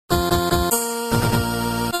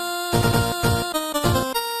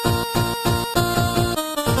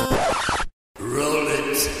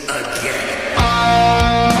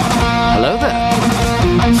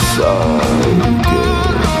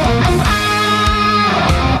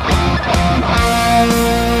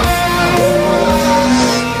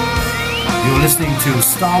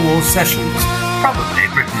Star Wars Sessions, probably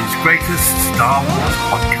Britain's greatest Star Wars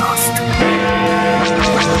podcast.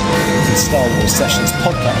 The Star Wars Sessions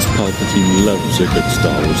podcast. Palpatine loves a good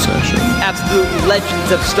Star Wars session. Absolute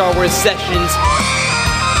legends of Star Wars Sessions.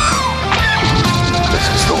 This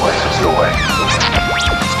is the way.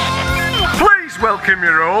 Please welcome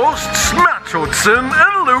your hosts, Matt Hudson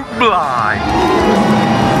and Luke Bly.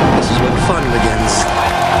 This is when fun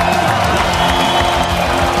begins.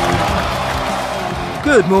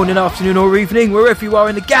 Good morning, afternoon or evening, wherever you are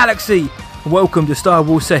in the galaxy. Welcome to Star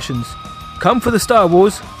Wars Sessions. Come for the Star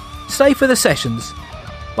Wars, stay for the sessions.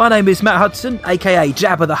 My name is Matt Hudson, aka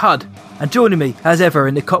Jabba the Hutt, and joining me, as ever,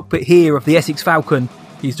 in the cockpit here of the Essex Falcon,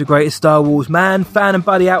 he's the greatest Star Wars man, fan and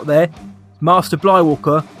buddy out there, Master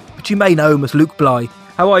Blywalker, but you may know him as Luke Bly.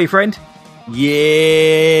 How are you, friend?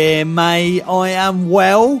 Yeah, mate, I am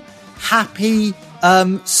well. Happy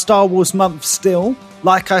Star Wars month still.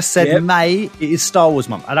 Like I said, May, it is Star Wars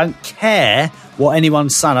month. I don't care what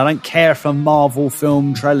anyone's saying. I don't care if a Marvel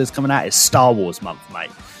film trailer's coming out. It's Star Wars month, mate.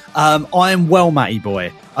 I am well, Matty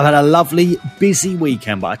boy. I've had a lovely, busy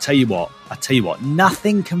weekend, but I tell you what,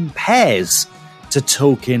 nothing compares to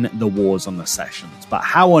talking the wars on the sessions. But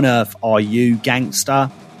how on earth are you, gangster?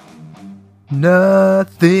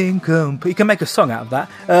 Nothing You can make a song out of that.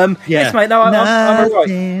 Yes, mate, no, I'm alright.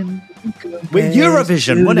 With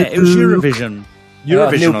Eurovision, wasn't it? It was Eurovision.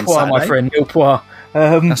 Eurovision on Saturday. My friend, Nil Poir.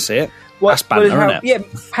 That's it. That's banter, isn't it? Yeah,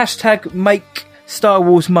 hashtag make Star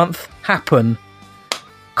Wars month happen.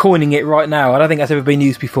 Coining it right now. I don't think that's ever been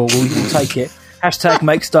used before. We'll take it. Hashtag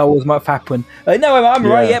make Star Wars month happen. No, I'm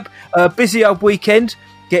right, yep. Busy old weekend,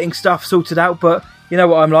 getting stuff sorted out, but you know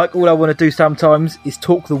what I'm like. All I want to do sometimes is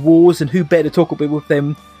talk the wars, and who better to talk a bit with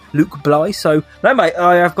them, Luke Bly. So, no, mate,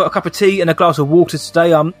 I've got a cup of tea and a glass of water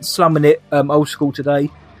today. I'm slumming it old school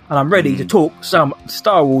today. And I'm ready to talk some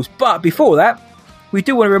Star Wars. But before that, we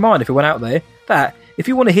do want to remind everyone out there that if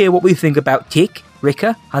you want to hear what we think about Tick,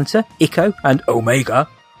 Riker, Hunter, Echo, and Omega,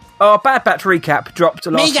 our Bad Batch recap dropped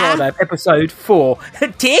last Friday, episode 4.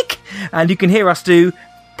 Tick! And you can hear us do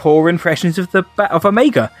poor impressions of of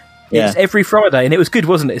Omega. Yeah. It's every Friday, and it was good,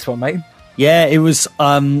 wasn't it, this one, mate? Yeah, it was,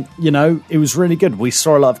 it was really good. We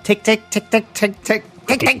saw a lot of tick, tick, tick, tick, tick, tick.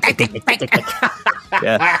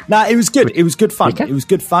 Yeah, no, it was good. It was good fun. It was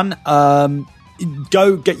good fun. Go to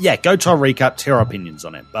our recap to hear our opinions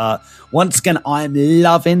on it. But once again, I'm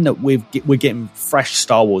loving that we're getting fresh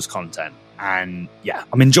Star Wars content, and yeah,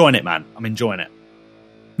 I'm enjoying it, man. I'm enjoying it.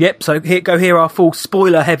 Yep. So go hear our full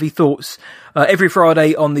spoiler-heavy thoughts every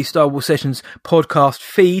Friday on the Star Wars Sessions podcast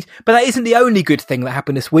feed. But that isn't the only good thing that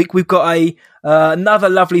happened this week. We've got another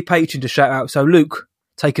lovely patron to shout out. So Luke,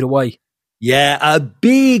 take it away. Yeah, a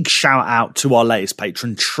big shout out to our latest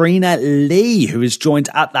patron, Trina Lee, who has joined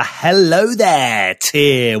at the Hello There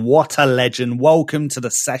tier. What a legend. Welcome to the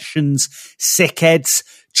sessions, sickheads,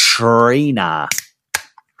 Trina.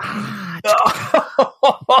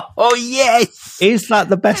 Oh, yes. Is that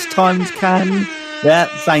the best timed can? Yeah,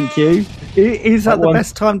 thank you. Is that the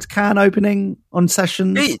best timed can opening on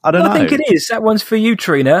sessions? I don't know. I think it is. That one's for you,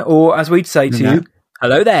 Trina, or as we'd say to you,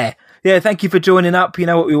 hello there. Yeah, thank you for joining up. You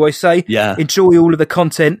know what we always say. Yeah. Enjoy all of the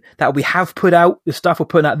content that we have put out, the stuff we're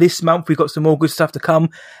putting out this month. We've got some more good stuff to come,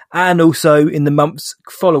 and also in the months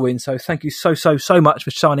following. So thank you so much for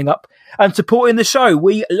signing up and supporting the show.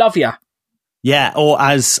 We love you. Yeah, or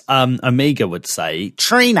as Omega would say,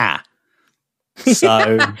 Trina.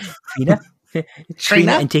 So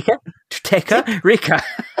Trina and Tekka, Rika.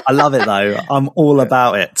 I love it though. I'm all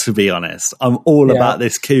about it, to be honest. I'm all about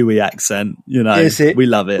this Kiwi accent. You know, we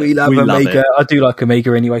love it. We love Omega. I do like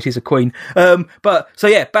Omega anyway. She's a queen. Bad Batch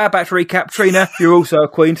recap. Trina, you're also a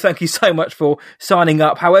queen. Thank you so much for signing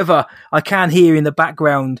up. However, I can hear in the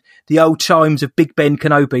background the old chimes of Big Ben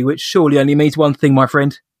Kenobi, which surely only means one thing, my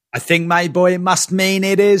friend. I think, my boy, it must mean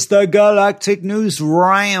it is the Galactic News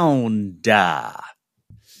Round.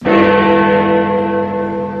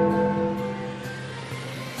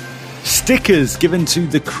 Stickers given to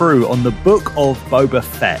the crew on the Book of Boba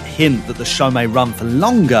Fett hint that the show may run for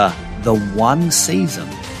longer than one season.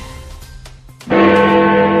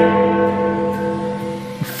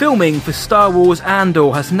 Filming for Star Wars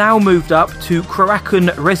Andor has now moved up to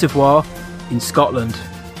Craachan Reservoir in Scotland.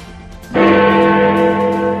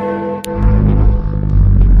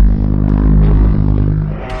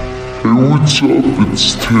 Hey, what's up?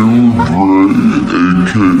 It's Taylor Gray,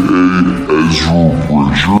 aka Ezra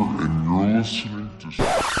Bridger, and you're listening to...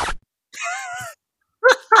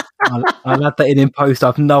 I'll add that in post. I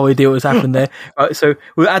have no idea what's happened there. Right, so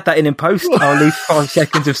we'll add that in post. I'll leave 5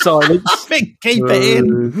 seconds of silence. I think keep it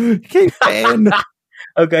in. Keep it in.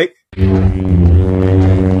 Okay.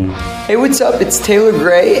 Hey, what's up? It's Taylor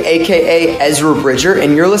Gray, aka Ezra Bridger,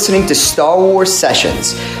 and you're listening to Star Wars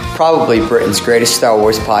Sessions, probably Britain's greatest Star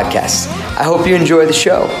Wars podcast. I hope you enjoy the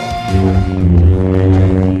show.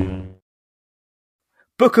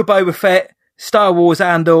 Book of Boba Fett, Star Wars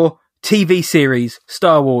Andor, TV series,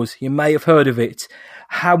 Star Wars. You may have heard of it.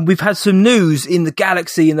 We've had some news in the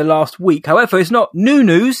galaxy in the last week. However, it's not new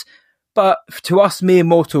news, but to us mere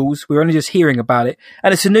mortals, we're only just hearing about it.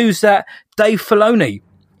 And it's the news that Dave Filoni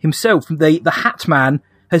himself, the Hat Man,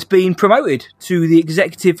 has been promoted to the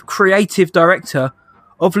executive creative director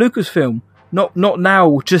of Lucasfilm. Not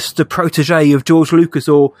now just the protege of George Lucas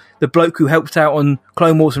or the bloke who helped out on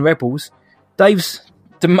Clone Wars and Rebels. Dave's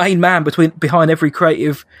the main man behind every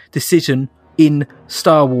creative decision in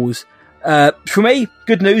Star Wars. For me,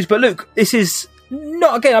 good news. But look, this is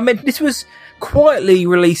not, again, I mean, this was quietly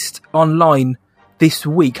released online this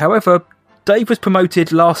week. However, Dave was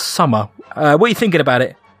promoted last summer. What are you thinking about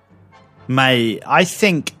it? Mate, I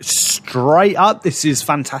think straight up, this is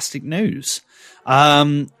fantastic news.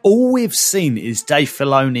 All we've seen is Dave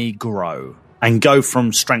Filoni grow and go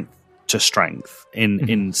from strength to strength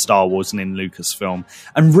in Star Wars and in Lucasfilm,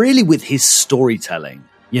 and really with his storytelling.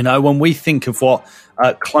 You know, when we think of what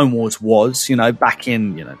Clone Wars was, you know, back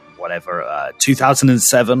in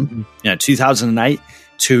 2007, 2008.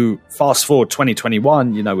 To fast forward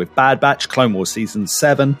 2021, you know, with Bad Batch, Clone Wars Season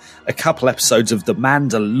 7, a couple episodes of The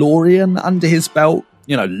Mandalorian under his belt,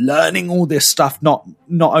 you know, learning all this stuff, not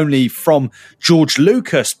only from George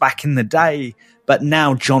Lucas back in the day, but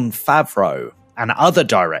now Jon Favreau and other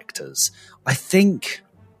directors. I think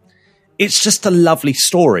it's just a lovely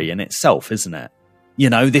story in itself, isn't it?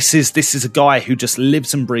 You know, this is a guy who just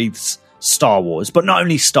lives and breathes Star Wars, but not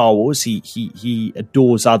only Star Wars, he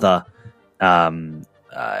adores other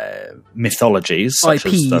mythologies, such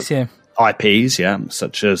IPs, IPs,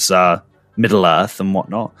 such as Middle Earth and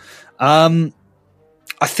whatnot. I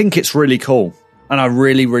think it's really cool, and I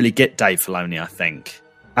really, really get Dave Filoni. I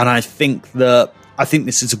think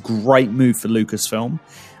this is a great move for Lucasfilm,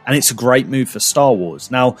 and it's a great move for Star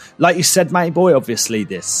Wars. Now, like you said, matey boy, obviously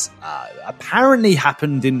this apparently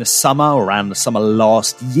happened in the summer, around the summer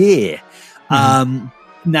last year. Now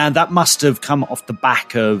that must have come off the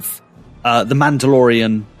back of The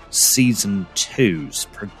Mandalorian Season 2's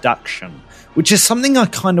production, which is something I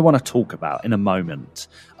kind of want to talk about in a moment.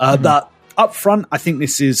 But up front, I think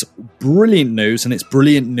this is brilliant news, and it's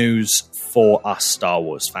brilliant news for us Star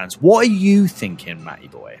Wars fans. What are you thinking, matty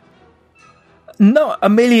boy? Not a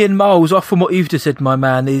million miles off from what you've just said, my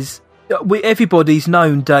man. Everybody's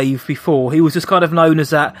known Dave before. He was just kind of known as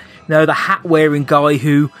that, you know, the hat-wearing guy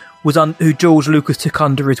who George Lucas took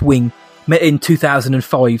under his wing. Met in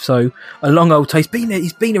 2005, so a long old taste.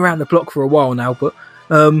 He's been around the block for a while now, but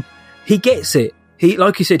he gets it. He,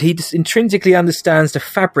 like you said, he just intrinsically understands the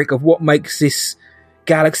fabric of what makes this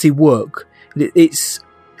galaxy work. It's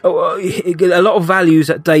a lot of values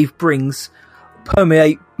that Dave brings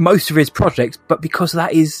permeate most of his projects, but because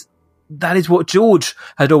that is what George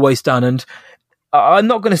had always done. And I'm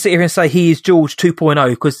not going to sit here and say he is George 2.0,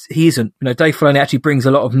 because he isn't. You know, Dave Filoni actually brings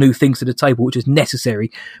a lot of new things to the table, which is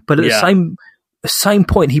necessary. But at the same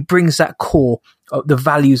point, he brings that core of the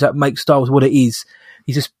values that make Star Wars what it is.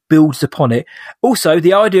 He just builds upon it. Also,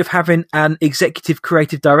 the idea of having an executive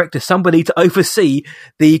creative director, somebody to oversee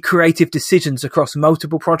the creative decisions across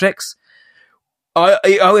multiple projects.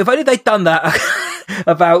 If only they'd done that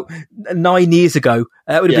about 9 years ago,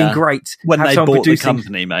 that would have been great. When they bought the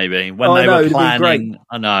company, maybe. When they were planning.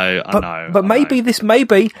 I know. But maybe this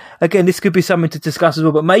could be something to discuss as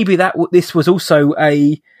well, but maybe this was also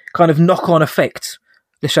a kind of knock-on effect,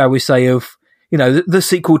 shall we say, of, you know, the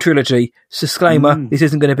sequel trilogy. Disclaimer, this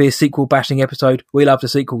isn't going to be a sequel bashing episode. We love the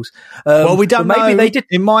sequels. Well, we don't know. Maybe they did.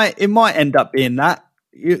 It might end up being that.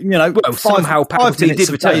 You know, somehow Palpatine did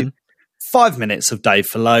return. 5 minutes of Dave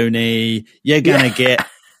Filoni. You're going to get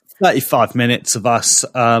 35 minutes of us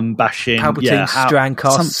bashing Palpatine,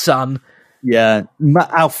 Strandcast's son. Yeah,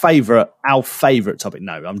 our favourite topic.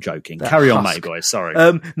 No, I'm joking. Carry on, mate, boys. Sorry.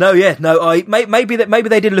 Maybe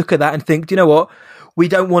they did look at that and think, do you know what? We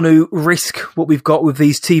don't want to risk what we've got with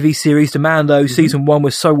these TV series. The Mando Season 1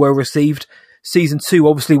 was so well received. Season 2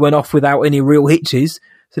 obviously went off without any real hitches.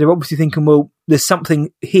 So they're obviously thinking, well, there's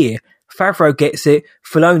something here. Favreau gets it.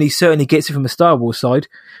 Filoni certainly gets it from the Star Wars side.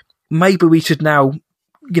 Maybe we should now,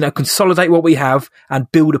 you know, consolidate what we have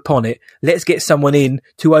and build upon it. Let's get someone in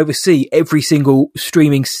to oversee every single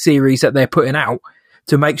streaming series that they're putting out,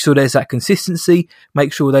 to make sure there's that consistency,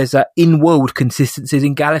 make sure there's that in-world consistency,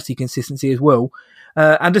 in-galaxy consistency as well,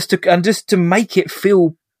 and just to make it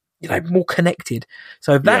feel, you know, more connected.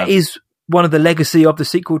 So if that is one of the legacy of the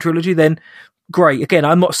sequel trilogy, then great. Again,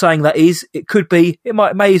 I'm not saying that is. It could be. It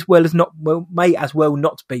may as well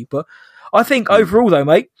not be. But I think overall, though,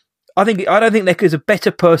 mate, I don't think there is a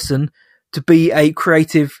better person to be a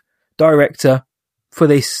creative director for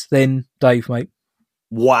this than Dave, mate.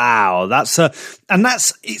 Wow,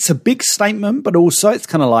 it's a big statement, but also it's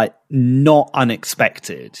kind of like not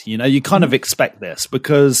unexpected. You know, you kind of expect this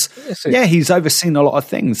because he's overseen a lot of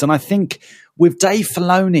things, and I think with Dave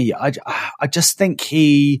Filoni, I just think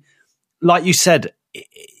he, like you said,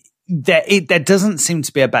 there doesn't seem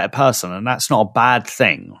to be a better person, and that's not a bad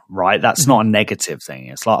thing, right? That's not a negative thing.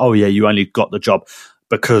 It's like, oh yeah, you only got the job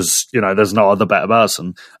because, you know, there's no other better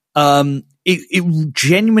person. It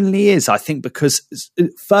genuinely is, I think, because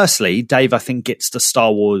firstly, Dave, I think, gets the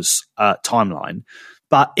Star Wars timeline.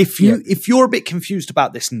 But if you're a bit confused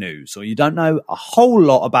about this news, or you don't know a whole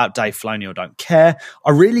lot about Dave Filoni or don't care, I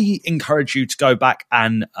really encourage you to go back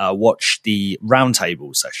and watch the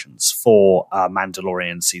roundtable sessions for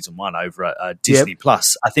Mandalorian Season 1 over at Disney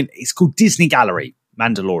Plus. I think it's called Disney Gallery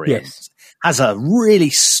Mandalorian. Yes. Has a really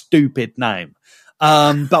stupid name,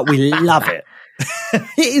 but we love it. It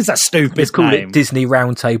is a stupid Let's call name. It Disney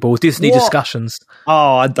Roundtable, Disney Discussions.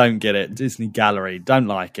 Oh, I don't get it. Disney Gallery. Don't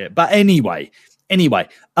like it. But anyway, I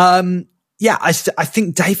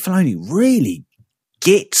think Dave Filoni really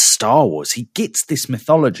gets Star Wars. He gets this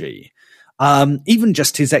mythology. Even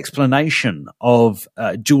just his explanation of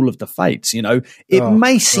Duel of the Fates, you know, it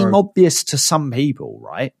may seem obvious to some people,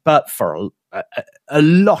 right? But for a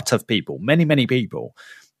lot of people, many people,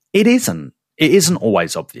 it isn't. It isn't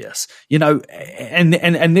always obvious, you know,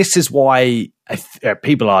 and this is why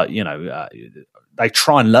people are, you know, they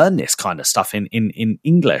try and learn this kind of stuff in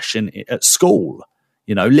English at school,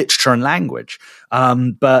 you know, literature and language.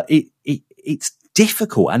 But it's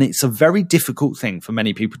difficult, and it's a very difficult thing for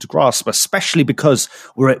many people to grasp, especially because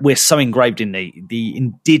we're so engraved in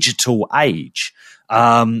the digital age.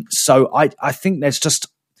 So I think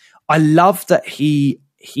I love that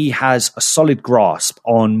he has a solid grasp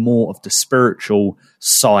on more of the spiritual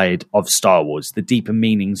side of Star Wars, the deeper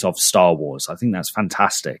meanings of Star Wars. I think that's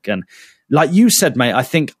fantastic. And like you said, mate, I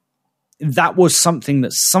think that was something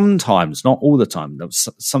that sometimes, not all the time, that was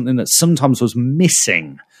something that sometimes was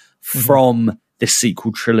missing from the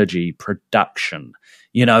sequel trilogy production,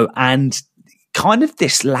 you know, and kind of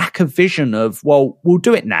this lack of vision of, well, we'll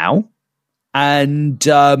do it now and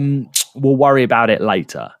we'll worry about it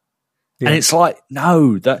later. Yeah. And it's like,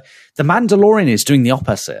 no, the Mandalorian is doing the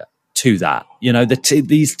opposite to that. You know,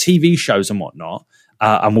 these TV shows and whatnot,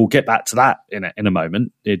 and we'll get back to that in a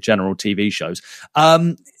moment, the general TV shows.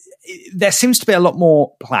 There seems to be a lot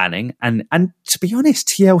more planning and to be honest,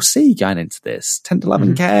 TLC going into this, 10 to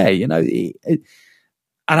 11K, you know,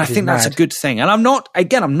 and I think that's a good thing. And I'm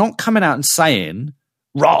not coming out and saying,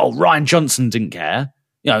 Rian Johnson didn't care.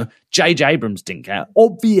 You know, J.J. Abrams didn't care.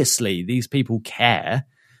 Obviously, these people care.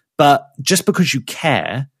 But just because you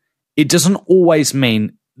care, it doesn't always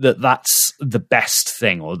mean that that's the best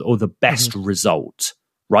thing or the best result,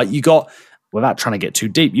 right? You got, without trying to get too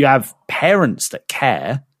deep, you have parents that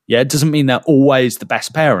care. Yeah, it doesn't mean they're always the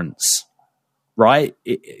best parents, right?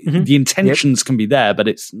 The intentions can be there, but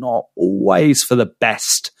it's not always for the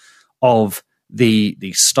best of the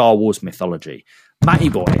Star Wars mythology. Matty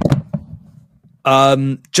boy,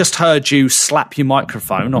 just heard you slap your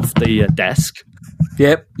microphone off the desk.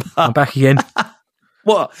 Yep, I'm back again.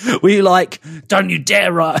 What? Were you like, don't you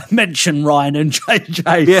dare mention Ryan and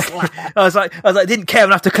JJ? Yeah, I was like, didn't care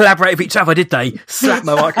enough to collaborate with each other, did they? Slap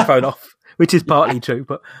my microphone off, which is partly true,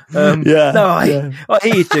 but I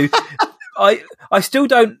hear you too. I still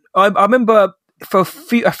don't. I remember for a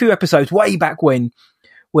few episodes way back when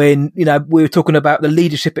you know we were talking about the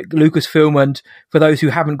leadership at Lucasfilm, and for those who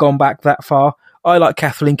haven't gone back that far, I like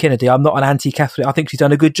Kathleen Kennedy. I'm not an anti-Kathleen. I think she's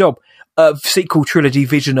done a good job. Sequel trilogy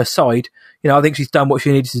vision aside, you know, I think she's done what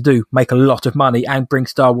she needed to do, make a lot of money and bring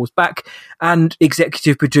Star Wars back and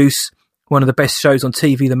executive produce one of the best shows on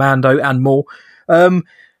TV, The Mando, and more. But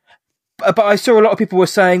I saw a lot of people were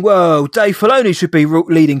saying, well, Dave Filoni should be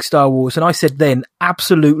leading Star Wars. And I said then,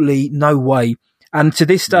 absolutely no way. And to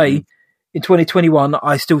this day, in 2021,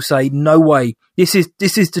 I still say no way. This is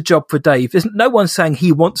the job for Dave. There's no one saying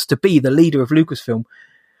he wants to be the leader of Lucasfilm.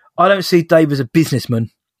 I don't see Dave as a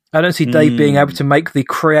businessman. I don't see Dave being able to make the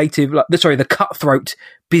the cutthroat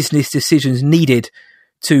business decisions needed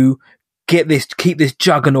to keep this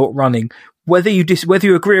juggernaut running. Whether you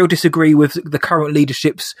agree or disagree with the current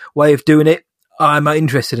leadership's way of doing it, I'm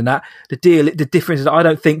interested in that. The difference is I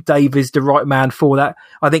don't think Dave is the right man for that.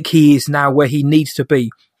 I think he is now where he needs to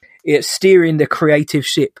be. It's steering the creative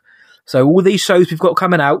ship. So all these shows we've got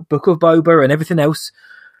coming out, Book of Boba and everything else,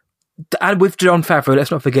 and with Jon Favreau,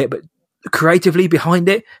 let's not forget, but creatively behind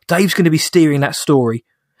it, Dave's going to be steering that story.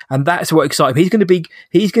 And that's what excites me. He's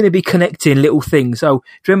going to be connecting little things. So, do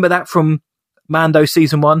you remember that from Mando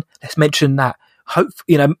season 1? Let's mention that.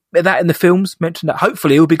 That in the films, mention that.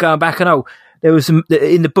 Hopefully he'll be going back and, there was some,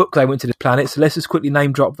 in the book they went to this planet, so let's just quickly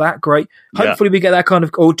name drop that. Great. Hopefully we get that kind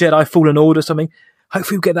of, or Jedi Fallen Order or something.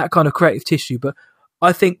 Hopefully we get that kind of creative tissue. But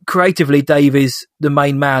I think creatively Dave is the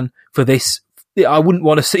main man for this. I wouldn't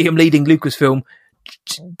want to see him leading Lucasfilm.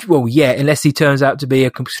 Well, yeah, unless he turns out to be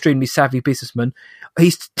an extremely savvy businessman.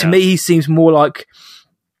 To me, he seems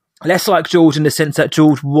less like George in the sense that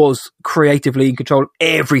George was creatively in control of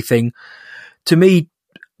everything. To me,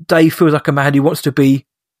 Dave feels like a man who wants to be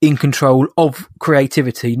in control of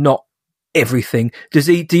creativity, not everything. Does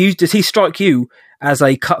he strike you as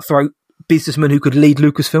a cutthroat businessman who could lead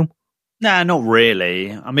Lucasfilm? Nah, not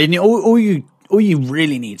really. I mean, all you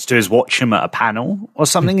really need to do is watch him at a panel or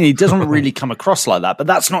something, and he doesn't really come across like that. But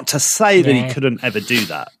that's not to say that he couldn't ever do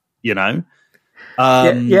that, you know?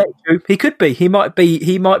 Yeah, he could be. He might be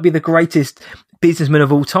the greatest businessman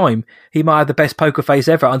of all time. He might have the best poker face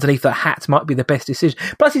ever. Underneath that hat might be the best decision.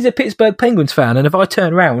 Plus, he's a Pittsburgh Penguins fan, and if I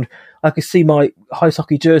turn around, I can see my ice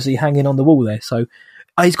hockey jersey hanging on the wall there. So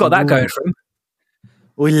he's got that going for him.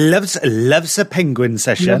 Well, he loves a Penguin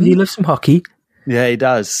session. He loves some hockey. Yeah, he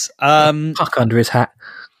does. Puck under his hat.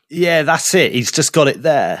 Yeah, that's it. He's just got it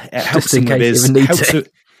there. It helps him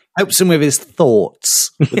with his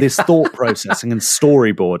thoughts, with his thought processing and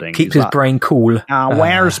storyboarding. Keeps his brain cool.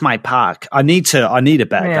 Where's my puck? I need a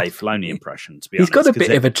better Dave Filoni impression, to be honest. He's got a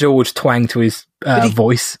bit of a George twang to his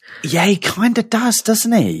voice. Yeah, he kind of does,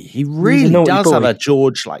 doesn't he? He really does have a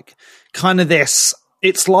George, like, kind of this.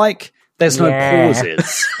 It's like there's no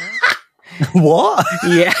pauses. What?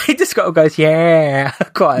 Yeah, he just got to go,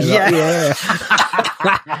 quite a lot, yeah.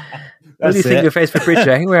 What do you think of Facebook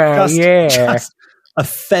Bridger? Well, just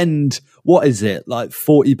offend, what is it, like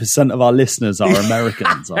 40% of our listeners are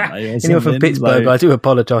Americans, aren't they? Anyone from Pittsburgh, I do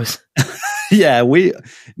apologise. Yeah,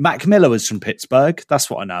 Mac Miller was from Pittsburgh. That's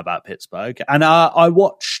what I know about Pittsburgh. And I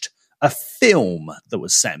watched a film that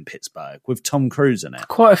was set in Pittsburgh with Tom Cruise in it.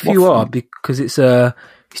 Quite a few are, because it's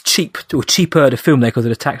cheap, or cheaper to film there because of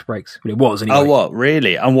the tax breaks. Well, it was anyway. Oh, what,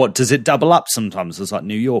 really? And what, does it double up sometimes as like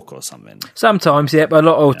New York or something? Sometimes, yeah, but a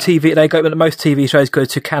lot of TV, most TV shows go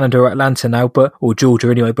to Canada or Atlanta now, or Georgia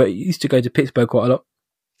anyway, but it used to go to Pittsburgh quite a lot.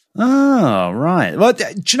 Oh, right. Well, do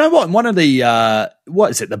you know what? One of the,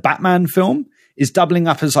 the Batman film is doubling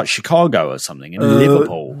up as like Chicago or something in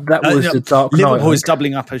Liverpool. That was the Dark Knight. Liverpool is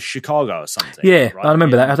doubling up as Chicago or something. Yeah, right? I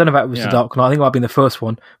remember that. I don't know if it was the Dark Knight. I think it might have been the first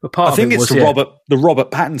one. But I think it's the Robert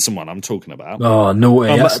Pattinson one I'm talking about. Oh,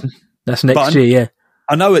 naughty. That's next year, yeah.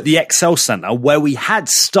 I know at the Excel Centre where we had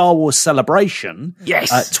Star Wars Celebration,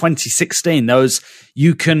 2016,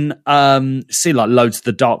 you can see like loads of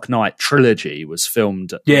the Dark Knight trilogy was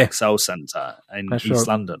filmed at the Excel Centre in East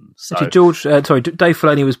London. So actually, Dave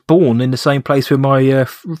Filoni was born in the same place where my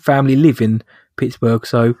family live in Pittsburgh.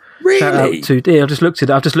 So really, I just looked at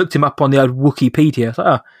it. I've just looked him up on the old Wikipedia. I was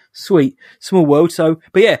like, sweet, small world. So,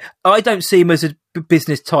 but yeah, I don't see him as a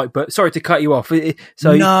business type. But sorry to cut you off.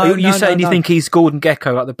 So you think he's Gordon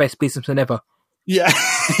Gekko, like the best businessman ever? Yeah,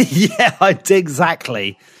 yeah, I did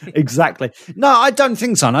exactly. No, I don't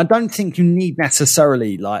think so. And I don't think you need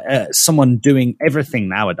necessarily like someone doing everything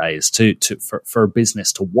nowadays for a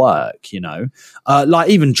business to work. You know, like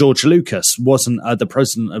even George Lucas wasn't the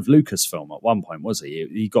president of Lucasfilm at one point, was he?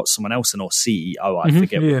 He got someone else in, or CEO. I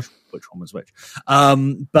forget which one was which.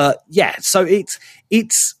 But yeah, so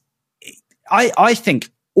it's. I think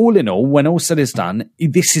all in all, when all said is done,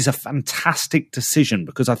 this is a fantastic decision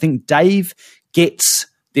because I think Dave gets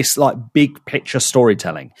this like big picture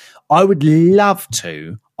storytelling. I would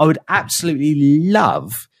absolutely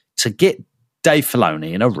love to get Dave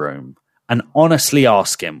Filoni in a room and honestly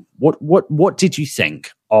ask him, what did you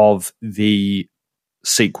think of the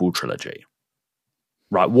sequel trilogy?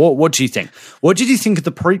 Right. What do you think? What did you think of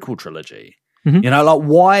the prequel trilogy? Mm-hmm. You know, like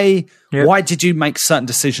why did you make certain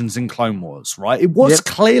decisions in Clone Wars, right? It was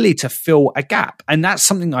clearly to fill a gap. And that's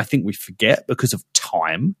something I think we forget because of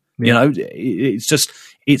time. You know,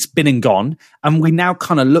 it's been and gone. And we now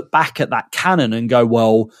kind of look back at that canon and go,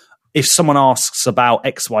 well, if someone asks about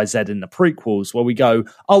XYZ in the prequels, well, we go,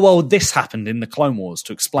 oh, well, this happened in the Clone Wars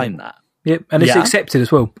to explain that. Yep. And it's accepted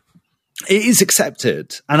as well. It is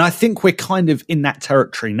accepted. And I think we're kind of in that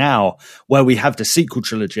territory now where we have the sequel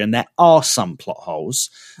trilogy and there are some plot holes.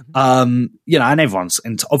 You know, and everyone's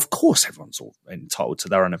all entitled to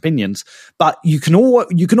their own opinions, but you can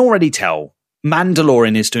already tell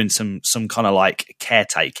Mandalorian is doing some kind of like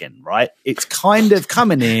caretaking, right? It's kind of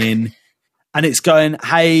coming in and it's going,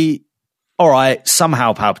 hey, all right,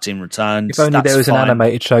 somehow Palpatine returns. If only That's there was fine. an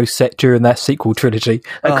animated show set during that sequel trilogy.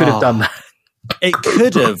 I could have done that. It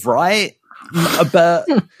could have, right? But,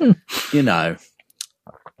 you know,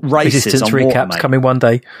 races Resistance on water, recaps mate. coming one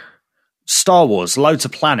day. Star Wars, loads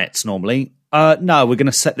of planets normally. No, we're going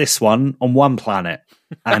to set this one on one planet,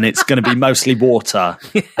 and it's going to be mostly water,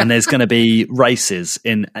 and there's going to be races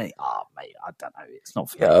in. Mate, I don't know. It's not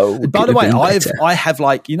fair. By the way, I have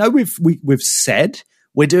like, you know, we've said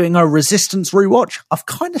we're doing a Resistance rewatch. I've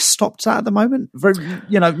kind of stopped that at the moment.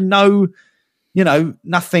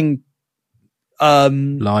 Nothing.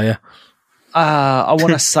 Liar. I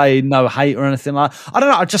want to say no hate or anything like that. I don't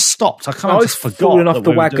know. I just stopped. I kind of just forgot. Falling off that the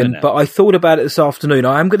we were doing wagon, it. but I thought about it this afternoon.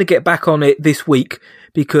 I am going to get back on it this week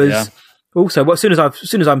because also, as soon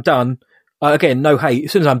as I'm done, again, no hate.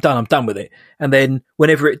 As soon as I'm done with it. And then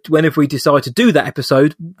whenever we decide to do that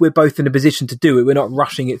episode, we're both in a position to do it. We're not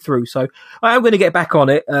rushing it through. So I am going to get back on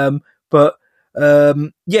it. But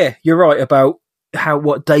you're right about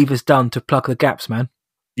what Dave has done to plug the gaps, man.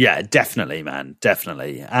 Yeah, definitely, man.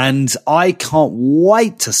 Definitely. And I can't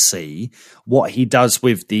wait to see what he does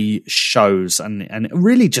with the shows and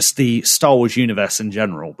really just the Star Wars universe in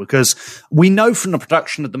general, because we know from the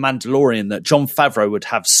production of The Mandalorian that Jon Favreau would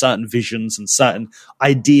have certain visions and certain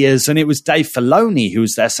ideas. And it was Dave Filoni who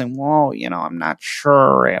was there saying, well, you know, I'm not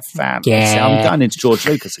sure if that... Yeah. I'm going into George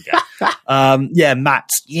Lucas again. Matt.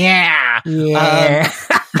 Yeah.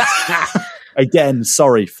 Again,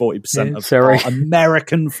 sorry, 40% of our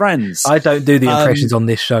American friends. I don't do the impressions on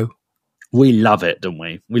this show. We love it, don't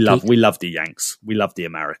we? We love the Yanks. We love the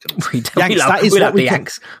Americans. We love the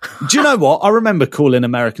Yanks. Do you know what? I remember calling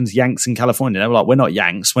Americans Yanks in California. They were like, we're not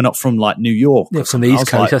Yanks. We're not from like New York. Yeah, from the East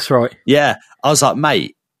Coast, like, that's right. Yeah. I was like,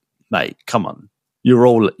 mate, come on. You're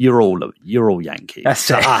all Yankees. That's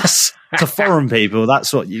to it. us. To foreign people,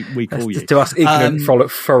 that's what we call you. To us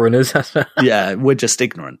ignorant foreigners. Yeah, we're just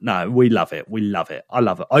ignorant. No, we love it. We love it. I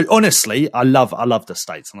love it. I love the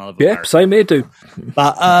States and I love America. Same here, do.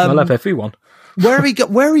 But I love everyone. Where are we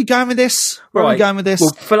going with this? Where are we going with this?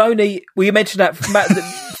 Well, Filoni, you mentioned that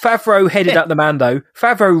Favreau headed up the Mando.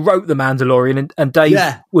 Favreau wrote The Mandalorian, and Dave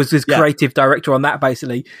was his creative director on that,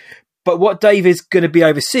 basically. But what Dave is going to be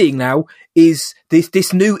overseeing now is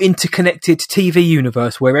this new interconnected TV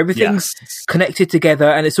universe where everything's connected together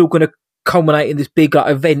and it's all going to culminate in this big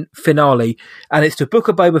event finale. And it's the Book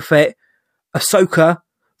of Boba Fett, Ahsoka,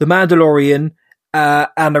 The Mandalorian,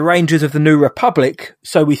 and the Rangers of the New Republic.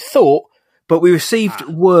 So we thought, but we received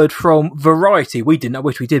word from Variety. We didn't, I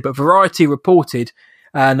wish we did, but Variety reported,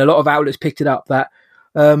 and a lot of outlets picked it up, that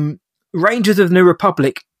Rangers of the New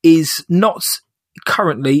Republic is not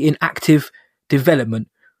currently in active development.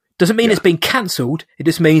 Doesn't mean it's been cancelled. It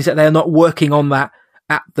just means that they're not working on that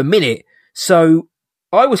at the minute. So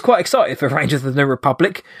I was quite excited for Rangers of the New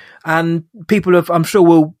Republic, and people I'm sure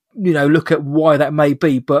will, look at why that may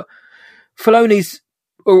be. But Filoni's,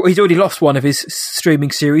 he's already lost one of his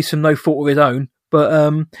streaming series from no fault of his own.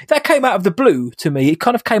 But that came out of the blue to me. It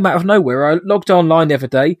kind of came out of nowhere. I logged online the other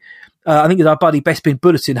day. I think it was our buddy Bespin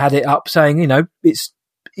Bulletin had it up saying,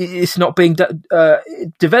 it's not being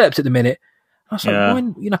developed at the minute. I was like, why,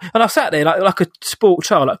 and I sat there like a sport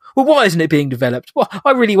child, like, well, why isn't it being developed? Well,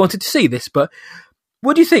 I really wanted to see this, but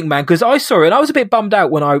what do you think, man? Because I saw it and I was a bit bummed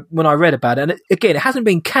out when I read about it. And again, it hasn't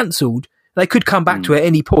been cancelled. They could come back to it at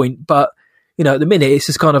any point, but at the minute, it's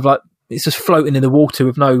just kind of like it's just floating in the water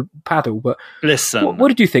with no paddle. But listen, what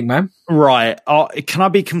did you think, man? Right? Can I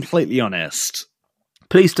be completely honest?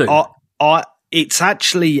 Please do. It's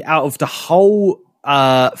actually out of the whole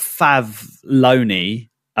Favloni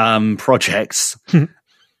projects,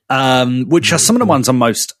 which are some of the ones I'm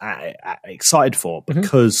most excited for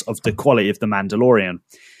because of the quality of The Mandalorian.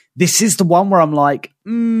 This is the one where I'm like,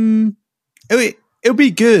 it'll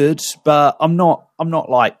be good, but I'm not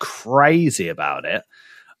like crazy about it.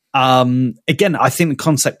 Again, I think the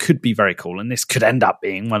concept could be very cool, and this could end up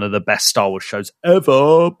being one of the best Star Wars shows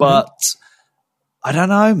ever, but I don't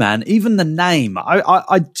know, man. Even the name,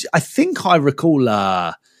 I think I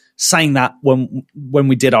recall saying that when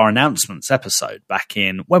we did our announcements episode back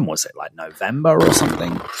in, when was it, like November or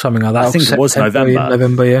something? Something like that. I think it was November.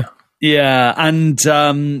 November, yeah. Yeah, and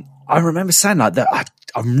I remember saying like that.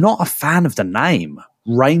 I'm not a fan of the name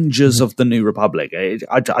Rangers of the New Republic. It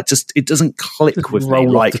doesn't click with me.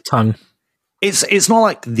 Like the tongue. It's not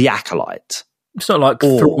like The Acolyte. It's not like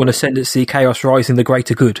Thrawn Ascendancy, Chaos Rising, The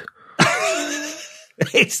Greater Good.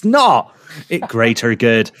 It's not. Greater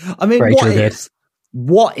Good. I mean,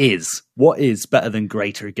 what is better than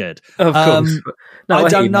Greater Good? Of course. No, I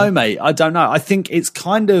don't know, mate. I don't know. I think it's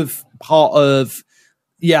kind of part of.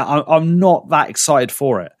 Yeah, I'm not that excited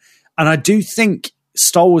for it, and I do think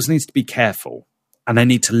Star Wars needs to be careful, and they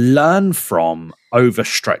need to learn from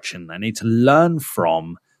overstretching. They need to learn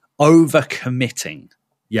from overcommitting.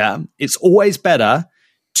 Yeah, it's always better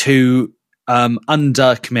to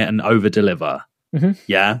undercommit and overdeliver.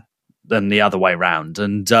 Yeah, than the other way around.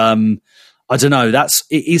 And I don't know.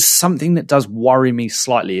 It is something that does worry me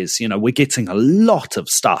slightly. Is we're getting a lot of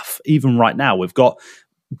stuff even right now. We've got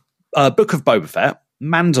Book of Boba Fett,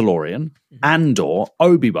 Mandalorian, Andor,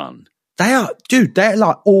 Obi-Wan. They're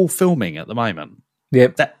like all filming at the moment.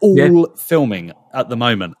 Yep. They're all filming at the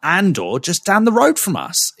moment. Andor just down the road from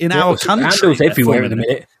us in our country. Andor's everywhere at the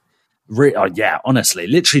minute. Honestly,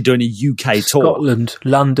 literally doing a UK tour. Scotland,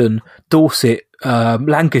 London, Dorset,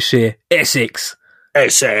 Lancashire, Essex.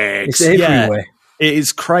 It's everywhere. It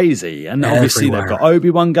is crazy. And obviously they've got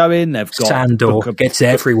Obi-Wan going. They've got Sandor. Gets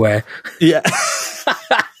everywhere. Yeah.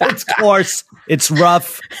 It's coarse. It's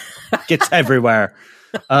rough. Gets everywhere.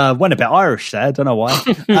 Went a bit Irish there. Don't know why.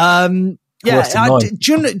 Do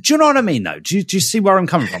you know what I mean, though? Do you see where I'm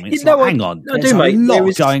coming from? It's hang on. There's a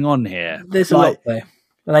lot going on here. There's a lot there.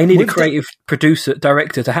 And they need a creative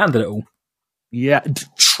director to handle it all. Yeah,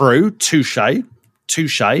 true. Touche.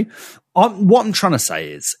 What I'm trying to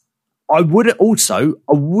say is, I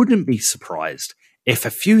wouldn't be surprised if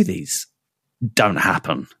a few of these don't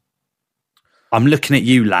happen. I'm looking at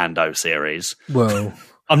you, Lando series. Whoa.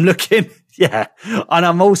 I'm looking, and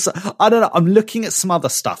I'm also, I don't know, I'm looking at some other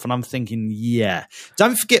stuff and I'm thinking,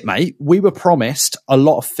 Don't forget, mate, we were promised a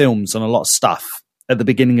lot of films and a lot of stuff at the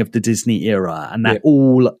beginning of the Disney era, and that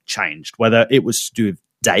all changed, whether it was to do with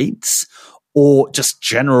dates or just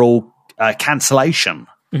general cancellation,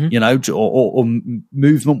 or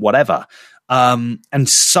movement, whatever. And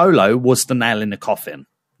Solo was the nail in the coffin.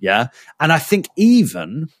 Yeah. And I think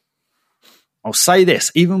I'll say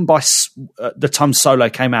this, even by the time Solo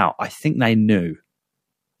came out, I think they knew.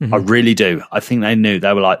 I really do. I think they knew.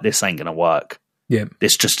 They were like, this ain't going to work. Yeah.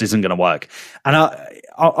 This just isn't going to work. And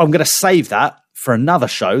I'm going to save that for another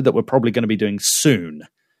show that we're probably going to be doing soon.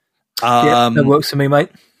 That works for me, mate.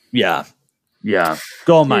 Yeah.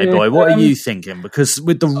 Go on, mate, boy. What are you thinking? Because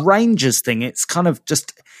with the Rangers thing, it's kind of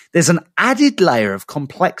just, there's an added layer of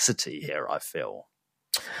complexity here, I feel.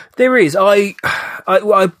 There is. I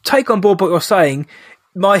take on board what you're saying.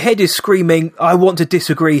 My head is screaming, I want to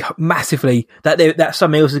disagree massively that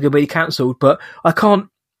something else is going to be cancelled, but I can't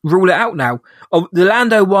rule it out now. The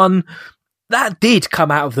Lando one, that did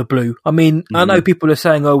come out of the blue. I mean, I know people are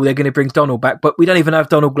saying, they're going to bring Donald back, but we don't even know if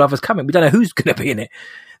Donald Glover's coming. We don't know who's going to be in it.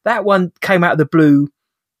 That one came out of the blue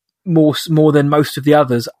more than most of the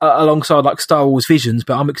others, alongside like Star Wars Visions,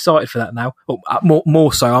 but I'm excited for that now.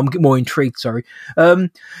 More so, I'm more intrigued, sorry.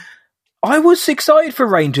 I was excited for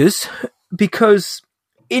Rangers because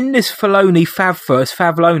in this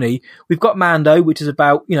Favloni, we've got Mando, which is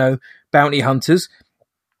about, bounty hunters.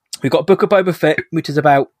 We've got Book of Boba Fett, which is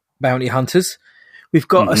about bounty hunters. We've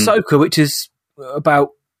got Ahsoka, which is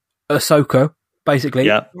about Ahsoka, basically.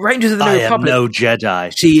 Yeah. Rangers of the New Republic. I am no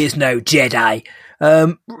Jedi. She is no Jedi.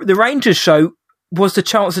 The Rangers show was the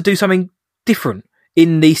chance to do something different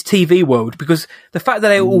in this TV world, because the fact that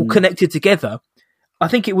they're all connected together, I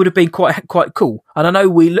think it would have been quite cool. And I know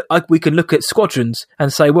we can look at Squadrons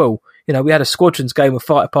and say, well, we had a Squadrons game of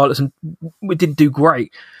fighter pilots and we didn't do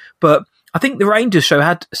great. But I think the Rangers show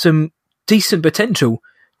had some decent potential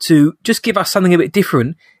to just give us something a bit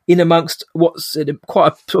different in amongst what's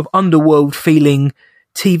quite a sort of underworld feeling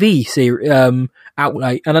TV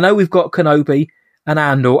outlay. And I know we've got Kenobi and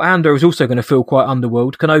Andor. Andor is also going to feel quite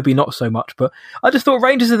underworld. Kenobi not so much. But I just thought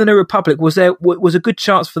Rangers of the New Republic was a good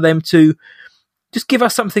chance for them to just give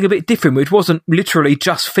us something a bit different, which wasn't literally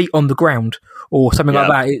just feet on the ground or something like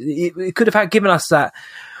that. It could have given us that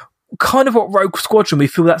kind of what Rogue Squadron we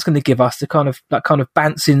feel that's going to give us, the kind of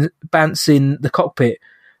bouncing the cockpit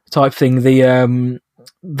type thing, the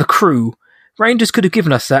crew. Rangers could have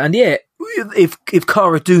given us that, and if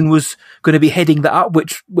Cara Dune was going to be heading that up,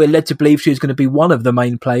 which we're led to believe she's going to be one of the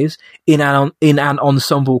main players in an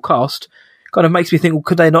ensemble cast, kind of makes me think, well,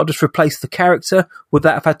 could they not just replace the character? Would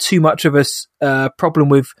that have had too much of a problem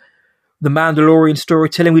with the Mandalorian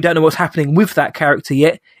storytelling? We don't know what's happening with that character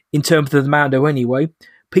yet in terms of the Mando anyway.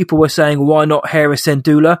 People were saying, why not Hera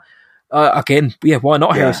Syndulla? Why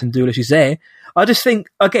not Hera Syndulla? She's there. I just think,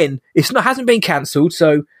 again, hasn't been cancelled,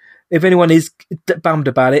 so if anyone is bummed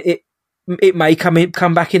about it, it may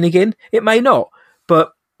come back in again. It may not.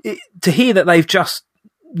 But to hear that they've just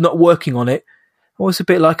not working on it, I was a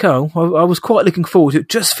bit like, I was quite looking forward to it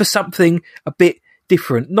just for something a bit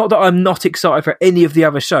different. Not that I'm not excited for any of the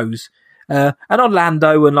other shows. And on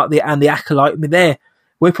Lando and the Acolyte, I mean,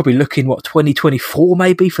 we're probably looking, 2024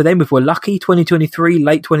 maybe for them if we're lucky, 2023,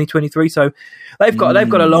 late 2023. So they've got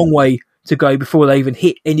a long way to go before they even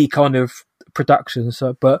hit any kind of production.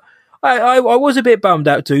 So, but I was a bit bummed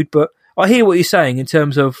out, dude, but I hear what you're saying in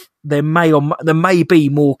terms of there may be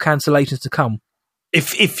more cancellations to come.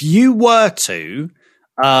 If you were to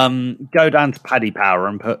go down to Paddy Power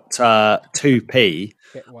and put 2p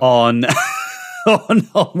on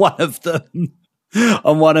one of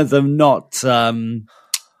them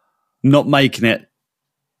not making it,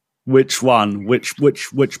 which one?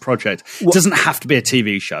 Which project? It doesn't have to be a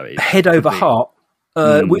TV show. Head Over Heart.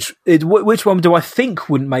 Which one do I think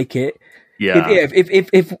wouldn't make it? Yeah.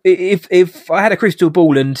 If I had a crystal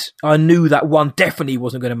ball and I knew that one definitely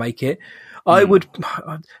wasn't going to make it, I would.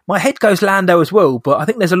 My head goes Lando as well, but I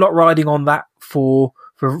think there's a lot riding on that for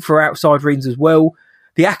outside reasons as well.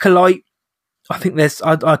 The Acolyte, I think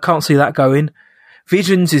I can't see that going.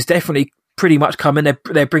 Visions is definitely pretty much coming.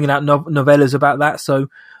 They're bringing out novellas about that. So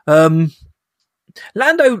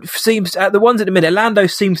Lando seems the ones at the minute. Lando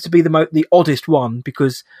seems to be the oddest one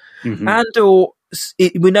because Andor.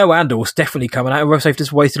 We know Andor's definitely coming out. They've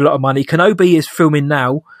just wasted a lot of money. Kenobi is filming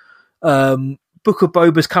now. Book of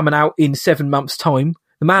Boba's coming out in 7 months' time.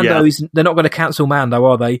 The Mando they're not going to cancel Mando,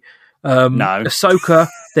 are they? No. Ahsoka,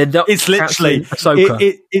 they're not. It's literally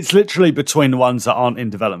Ahsoka. It's literally between the ones that aren't in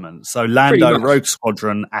development. So Lando, Rogue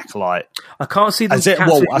Squadron, Acolyte. I can't see them cancelling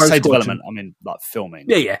Rogue I say Squadron. Development. I mean like filming.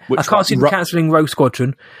 Yeah. I can't see them cancelling Rogue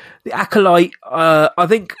Squadron. The Acolyte. I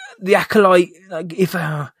think the Acolyte. I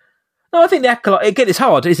think the Acolyte. Again, it's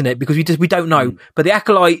hard, isn't it? Because we don't know. But the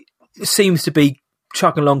Acolyte seems to be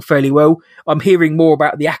chugging along fairly well. I'm hearing more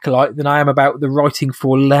about the Acolyte than I am about the writing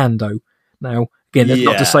for Lando. Now, again, that's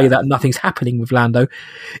not to say that nothing's happening with Lando.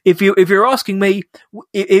 If you're asking me,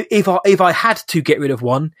 if I had to get rid of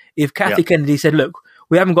one, if Kathy Kennedy said, "Look,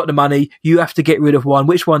 we haven't got the money, you have to get rid of one.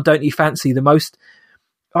 Which one don't you fancy the most?"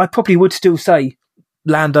 I probably would still say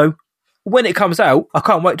Lando. When it comes out, I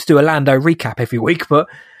can't wait to do a Lando recap every week. But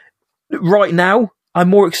right now, I'm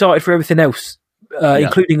more excited for everything else.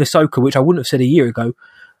 Including Ahsoka, which I wouldn't have said a year ago,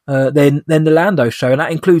 than the Lando show. And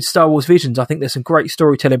that includes Star Wars Visions. I think there's some great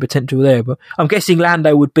storytelling potential there. But I'm guessing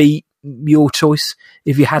Lando would be your choice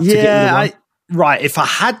if you had to get rid of one. If I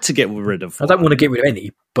had to get rid of one. I don't want to get rid of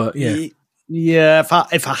any, but yeah. Yeah,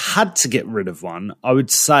 if I had to get rid of one, I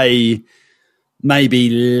would say maybe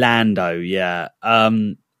Lando, yeah.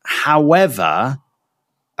 However,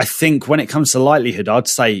 I think when it comes to likelihood, I'd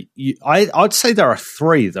say there are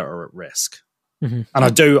 3 that are at risk. And I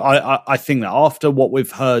think that after what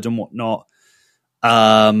we've heard and whatnot,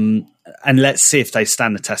 and let's see if they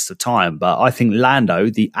stand the test of time. But I think Lando,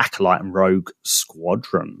 the Acolyte, and Rogue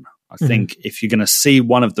Squadron. I think if you're going to see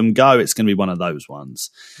one of them go, it's going to be one of those ones.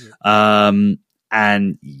 And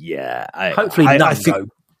hopefully none go.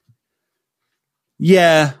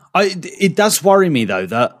 Yeah, it does worry me though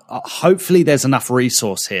that hopefully there's enough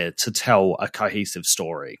resource here to tell a cohesive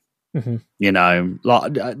story. You know,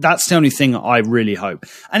 like that's the only thing I really hope.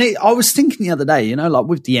 And I was thinking the other day, you know, like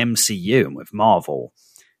with the MCU and with Marvel,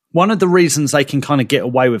 one of the reasons they can kind of get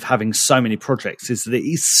away with having so many projects is that it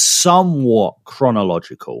is somewhat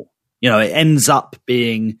chronological. You know, it ends up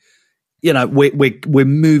being, you know, we're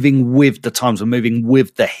moving with the times, we're moving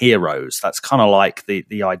with the heroes. That's kind of like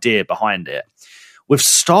the idea behind it. With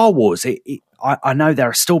Star Wars, I know there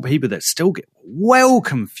are still people that still get well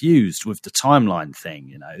confused with the timeline thing.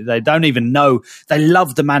 You know, they don't even know. They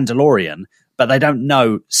love The Mandalorian, but they don't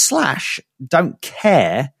know / don't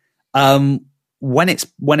care when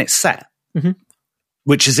it's set,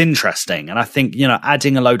 which is interesting. And I think, you know,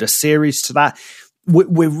 adding a load of series to that,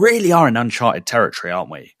 we really are in uncharted territory,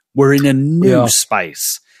 aren't we? We're in a new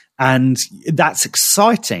space, and that's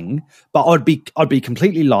exciting. But I'd be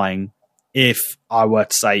completely lying if I were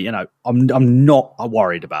to say, you know, I'm not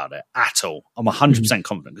worried about it at all. I'm 100%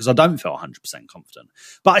 confident because I don't feel 100% confident.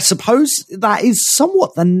 But I suppose that is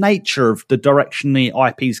somewhat the nature of the direction the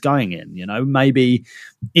IP's going in. You know, maybe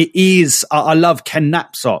it is. I love Ken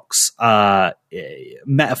Knapsack's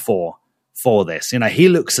metaphor for this. You know, he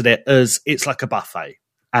looks at it as it's like a buffet,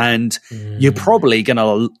 and you're probably going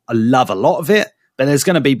to love a lot of it, but there's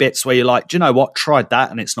going to be bits where you're like, do you know what? Tried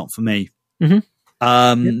that, and it's not for me.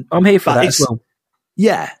 I'm here for that as well.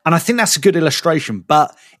 Yeah, and I think that's a good illustration,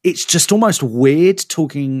 but it's just almost weird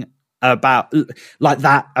talking about like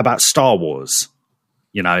that about Star Wars.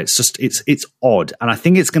 You know, it's just it's odd, and I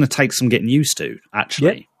think it's going to take some getting used to,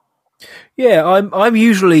 actually. Yeah, I'm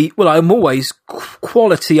always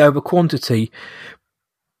quality over quantity,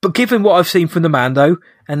 but given what I've seen from the Mando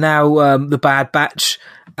and now the Bad Batch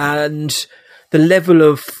and the level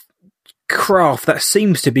of craft that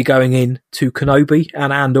seems to be going in to Kenobi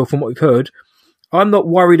and Andor, from what we've heard, I'm not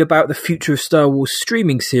worried about the future of Star Wars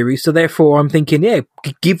streaming series. So therefore, I'm thinking,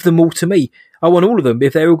 give them all to me. I want all of them.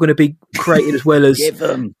 If they're all going to be created as well as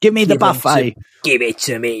give me the buffet. Give it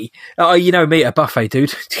to me. You know me, a buffet,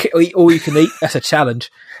 dude. All you can eat. That's a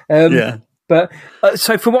challenge. But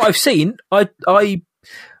so from what I've seen, I've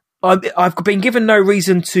been given no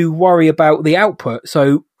reason to worry about the output.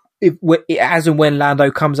 So as and when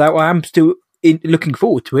Lando comes out, I am still looking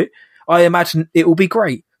forward to it. I imagine it will be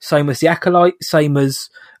great. Same as The Acolyte, same as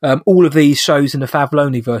all of these shows in the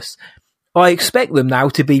Favloniverse. I expect them now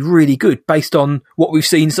to be really good based on what we've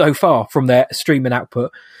seen so far from their streaming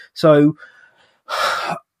output. So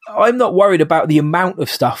I'm not worried about the amount of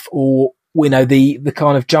stuff or, the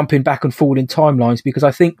kind of jumping back and forward in timelines, because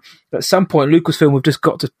I think at some point Lucasfilm have just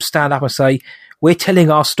got to stand up and say, we're telling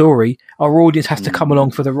our story. Our audience has to come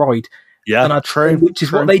along for the ride. Yeah, true. Which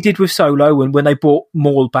is what they did with Solo, and when they brought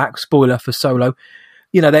Maul back, spoiler for Solo,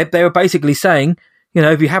 they were basically saying,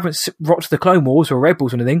 if you haven't watched the Clone Wars or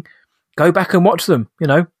Rebels or anything, go back and watch them.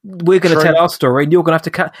 We're going to tell our story, and you're going to have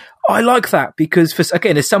to cut. I like that because,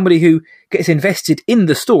 as somebody who gets invested in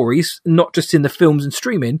the stories, not just in the films and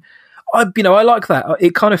streaming, I like that.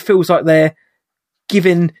 It kind of feels like they're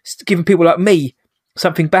giving people like me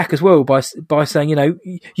something back as well by saying,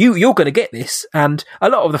 you're going to get this. And a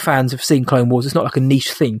lot of the fans have seen Clone Wars. It's not like a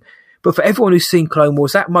niche thing, but for everyone who's seen Clone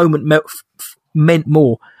Wars, that moment meant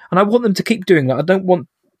more. And I want them to keep doing that. I don't want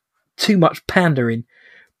too much pandering.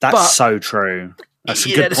 That's so true. That's a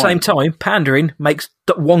good point. At the same time, pandering makes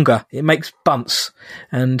wonga. It makes bunts.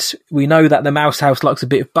 And we know that the Mouse House likes a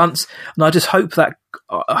bit of bunts. And I just hope that,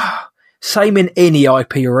 same in any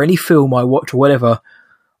IP or any film I watch or whatever,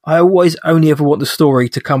 I always only ever want the story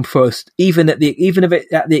to come first, even if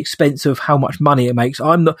it at the expense of how much money it makes.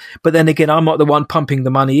 But then again, I'm not the one pumping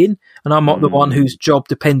the money in, and I'm not the one whose job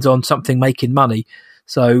depends on something making money.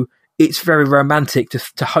 So it's very romantic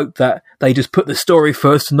to hope that they just put the story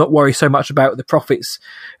first and not worry so much about the profits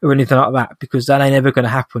or anything like that, because that ain't ever going to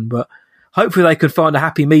happen. But hopefully they could find a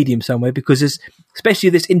happy medium somewhere, because especially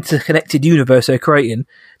this interconnected universe they're creating,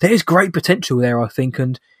 there is great potential there, I think.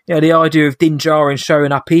 And the idea of Din Djarin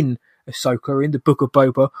showing up in Ahsoka, in the Book of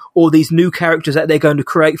Boba, or these new characters that they're going to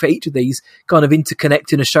create for each of these, kind of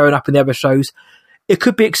interconnecting and showing up in the other shows, it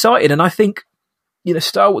could be exciting. And I think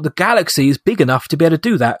Star Wars, the galaxy is big enough to be able to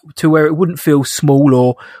do that, to where it wouldn't feel small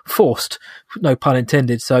or forced, no pun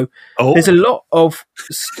intended. So there's a lot of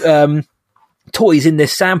toys in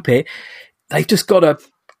this sandpit. They've just got to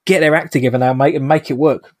get their act together now, mate, and make it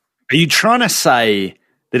work. Are you trying to say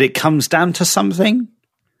that it comes down to something?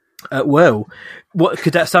 Well, what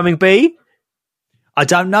could that something be? I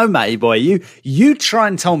don't know, matey boy. You try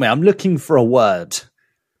and tell me. I'm looking for a word.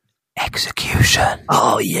 Execution.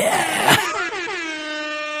 Oh yeah.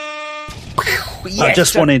 Yes.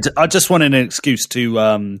 I just wanted an excuse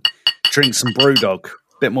to drink some BrewDog.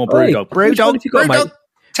 Bit more BrewDog. BrewDog.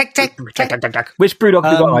 Tick. Which BrewDog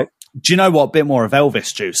have you got, mate? Do you know what? A bit more of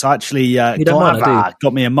Elvis juice. I actually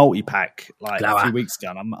got me a multi-pack a few weeks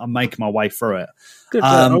ago, and I'm making my way through it. Good.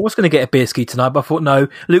 I was going to get a beer ski tonight, but I thought, no,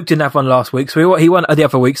 Luke didn't have one last week, so he won the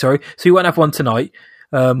other week, sorry. So he won't have one tonight.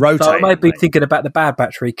 So I might be thinking about the Bad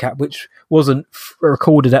Batch recap, which wasn't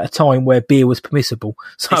recorded at a time where beer was permissible.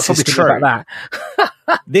 So I'll probably think about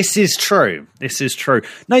that. This is true.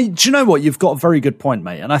 Now, do you know what? You've got a very good point,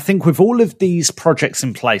 mate. And I think with all of these projects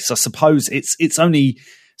in place, I suppose it's only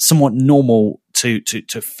somewhat normal to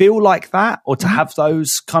feel like that, or to have those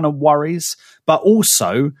kind of worries. But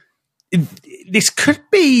also, this could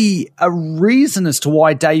be a reason as to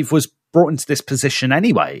why Dave was brought into this position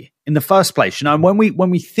anyway in the first place. And when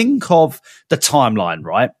we think of the timeline,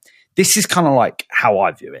 right, this is kind of like how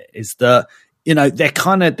I view it, is that, they're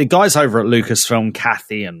kind of the guys over at Lucasfilm,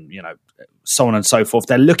 Kathy, and, so on and so forth.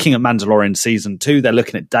 They're looking at Mandalorian season 2. They're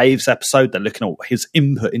looking at Dave's episode. They're looking at his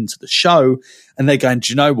input into the show, and they're going,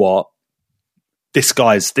 do you know what? This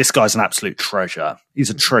guy's an absolute treasure. He's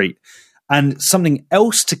a treat. And something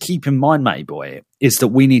else to keep in mind, matey boy, is that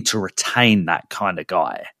we need to retain that kind of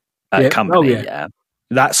guy at company. Yeah.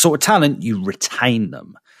 That sort of talent, you retain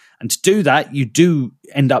them. And to do that, you do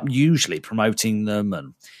end up usually promoting them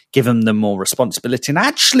and giving them more responsibility and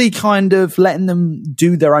actually kind of letting them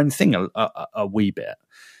do their own thing a wee bit.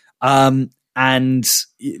 And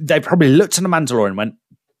they probably looked at the Mandalorian and went,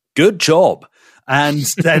 good job. And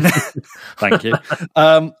then, thank you.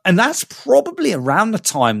 And that's probably around the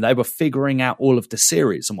time they were figuring out all of the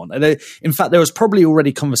series and whatnot. In fact, there was probably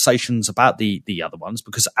already conversations about the other ones,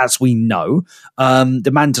 because as we know,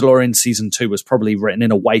 the Mandalorian season 2 was probably written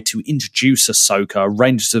in a way to introduce Ahsoka,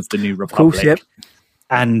 Rangers of the New Republic. Of course, yep.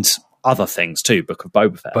 And other things too, Book of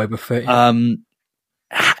Boba Fett. Boba Fett.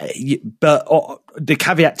 Yeah. But the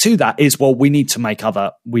caveat to that is, well, we need to make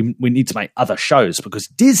other shows because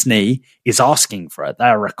Disney is asking for it.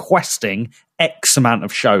 They're requesting X amount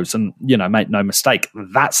of shows, and make no mistake,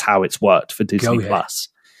 that's how it's worked for Disney Plus.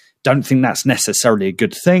 Don't think that's necessarily a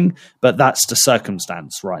good thing, but that's the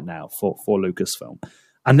circumstance right now for Lucasfilm.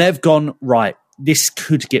 And they've gone, right, this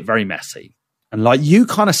could get very messy. And like you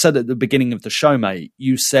kind of said at the beginning of the show, mate,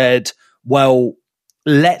 you said, well,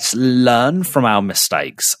 let's learn from our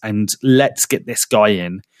mistakes and let's get this guy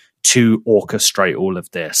in to orchestrate all of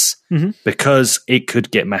this because it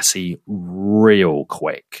could get messy real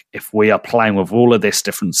quick. If we are playing with all of this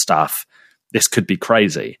different stuff, this could be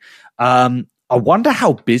crazy. I wonder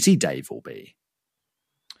how busy Dave will be.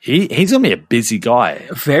 He's going to be a busy guy.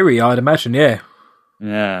 Very, I'd imagine, yeah.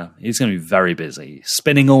 Yeah, he's going to be very busy.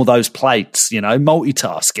 Spinning all those plates,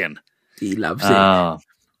 multitasking. He loves it.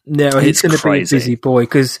 No, he's going to be a busy boy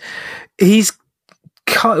because he's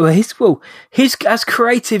as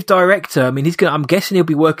creative director. I mean, I'm guessing he'll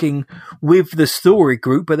be working with the story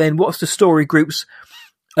group. But then, what's the story groups?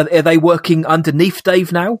 Are they working underneath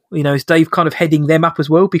Dave now? Is Dave kind of heading them up as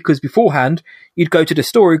well? Because beforehand, you'd go to the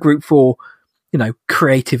story group for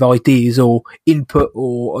creative ideas or input,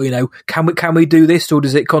 or can we do this, or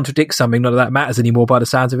does it contradict something? None of that matters anymore by the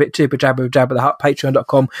sounds of it. Jibber jabber jabber the hut.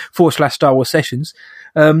 Patreon.com/Star Wars Sessions.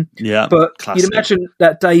 But classic. You'd imagine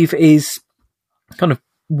that Dave is kind of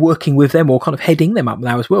working with them or kind of heading them up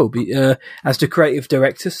now as well, as the creative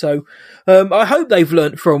director. So I hope they've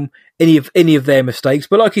learnt from any of their mistakes.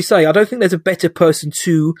 But like you say, I don't think there's a better person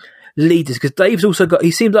to lead us, because Dave's also got.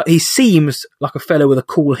 He seems like a fellow with a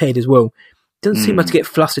cool head as well. Doesn't seem like to get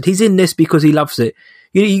flustered. He's in this because he loves it.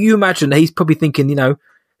 You imagine that he's probably thinking,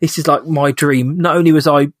 this is like my dream. Not only was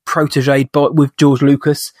I protégé with George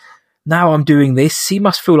Lucas, now I'm doing this. He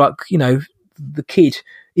must feel like, the kid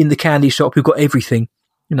in the candy shop who got everything.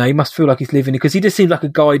 He must feel like he's living it, because he just seems like a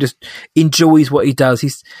guy who just enjoys what he does.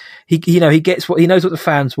 He gets he knows what the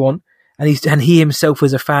fans want, and he himself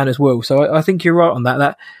is a fan as well. So I think you're right on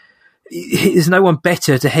that there's no one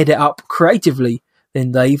better to head it up creatively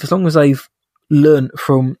than Dave, as long as they've learn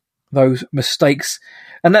from those mistakes.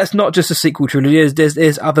 And that's not just a sequel trilogy.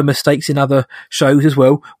 There's other mistakes in other shows as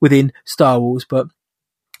well within Star Wars. But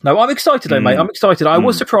no, I'm excited though, mate. I'm excited. I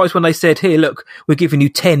was surprised when they said, here, look, we're giving you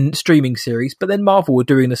 10 streaming series, but then Marvel were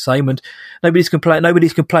doing the same, and nobody's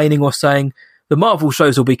complaining or saying the Marvel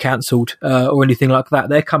shows will be cancelled or anything like that.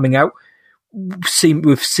 They're coming out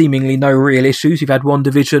with seemingly no real issues. You've had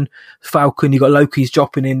WandaVision, Falcon, you've got Loki's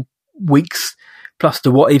dropping in weeks, plus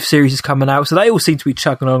the What If series is coming out. So they all seem to be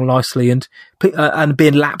chugging along nicely and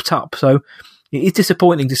being lapped up. So it's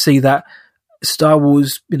disappointing to see that Star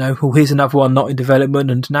Wars, here's another one not in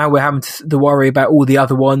development, and now we're having to worry about all the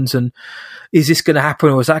other ones, and is this going to happen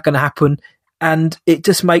or is that going to happen? And it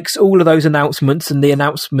just makes all of those announcements and the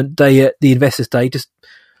announcement day at the Investors Day just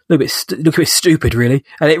look a bit stupid, really.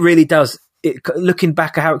 And it really does. Looking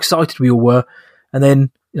back at how excited we all were, and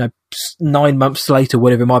then 9 months later,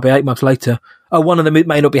 whatever it might be, 8 months later, one of them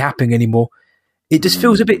may not be happening anymore. It just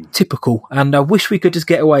feels a bit typical, and I wish we could just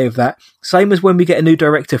get away with that. Same as when we get a new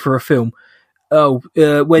director for a film.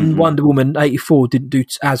 When Wonder Woman 84 didn't do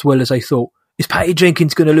as well as they thought, is Patty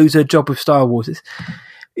Jenkins going to lose her job with Star Wars?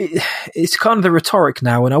 It's kind of the rhetoric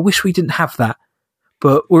now, and I wish we didn't have that.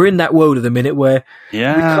 But we're in that world at the minute where,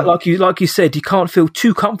 like you said, you can't feel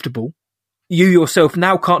too comfortable. You yourself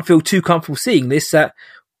now can't feel too comfortable seeing this.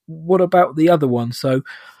 What about the other one? So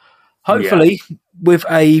hopefully, with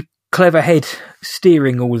a clever head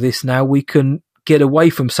steering all of this now, we can get away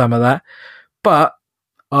from some of that. But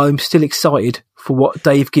I'm still excited for what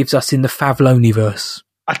Dave gives us in the Favloniverse.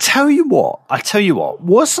 I tell you what,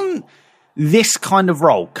 wasn't this kind of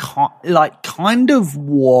role kind of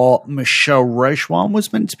what Michelle Rochwan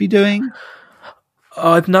was meant to be doing?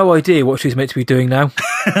 I've no idea what she's meant to be doing now.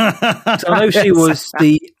 So I know she was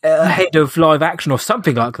the head of live action or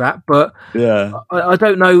something like that, but I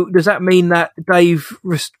don't know. Does that mean that Dave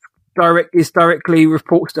directly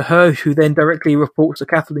reports to her, who then directly reports to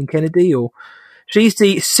Kathleen Kennedy? Or she's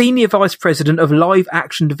the Senior Vice President of Live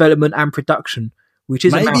Action Development and Production, which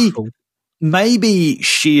is a mouthful. Maybe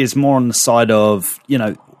she is more on the side of,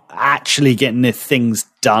 actually getting the things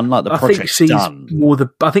done, like the project's done.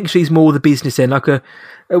 I think she's more the business end,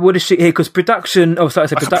 what is she here? Because production,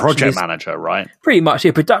 production, a project manager, right? Pretty much,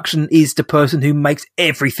 yeah. Production is the person who makes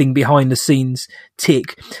everything behind the scenes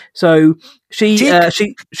tick. So she's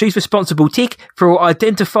responsible for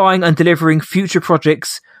identifying and delivering future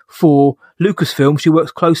projects for Lucasfilm. She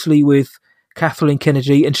works closely with Kathleen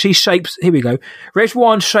Kennedy, and she shapes. Here we go.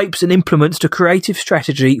 Rejwan shapes and implements the creative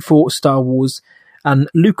strategy for Star Wars and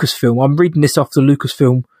Lucasfilm. I'm reading this off the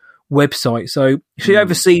Lucasfilm website. So she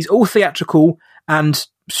oversees all theatrical and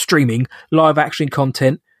streaming live action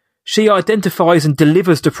content. She identifies and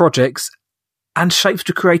delivers the projects and shapes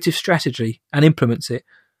the creative strategy and implements it.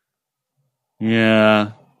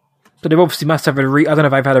 Yeah. So they obviously must have I don't know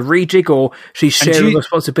if they've had a rejig or she's sharing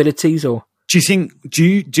responsibilities or.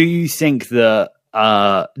 Do you think that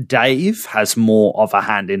Dave has more of a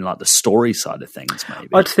hand in like the story side of things? Maybe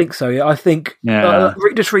I'd think so. Yeah, I think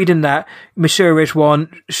just reading that Michelle Rejwan,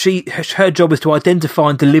 her job is to identify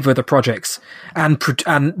and deliver the projects and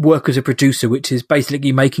work as a producer, which is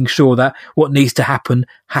basically making sure that what needs to happen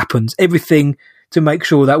happens. Everything to make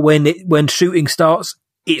sure that when shooting starts,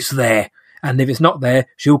 it's there, and if it's not there,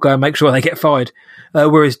 she'll go and make sure they get fired.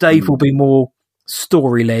 Whereas Dave will be more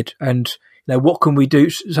story led and. What can we do?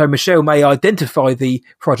 So Michelle may identify the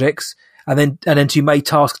projects, and then she may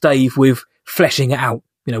task Dave with fleshing it out.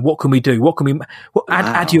 What can we do? What can we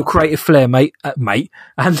add your creative flair, mate,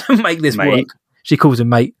 and make this work? She calls him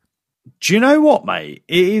mate. Do you know what, mate?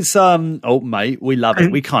 It is. Mate, we love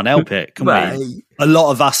it. We can't help it, can we? A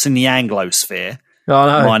lot of us in the Anglosphere,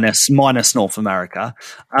 minus North America,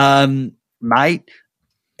 mate.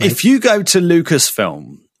 If you go to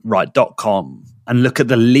Lucasfilm.com. And look at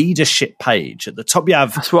the leadership page. At the top, you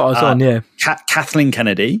have that's what I was on. Yeah, Kathleen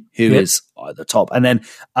Kennedy, who is at the top, and then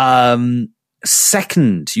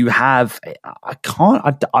second, you have.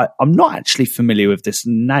 I'm not actually familiar with this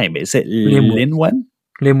name. Is it Lynwen?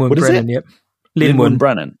 Lynwen Brennan. Yep. Lynwen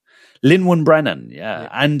Brennan. Lynwen Brennan. Yeah.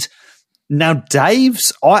 And now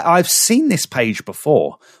Dave's. I've seen this page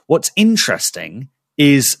before. What's interesting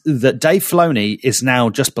is that Dave Filoni is now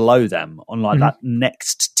just below them on like that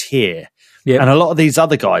next tier. Yeah. And a lot of these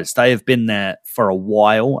other guys, they have been there for a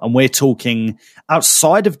while. And we're talking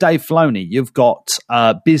outside of Dave Filoni, you've got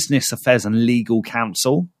Business Affairs and Legal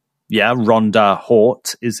Counsel. Yeah, Rhonda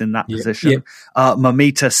Hort is in that position.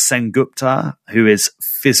 Mamita Sengupta, who is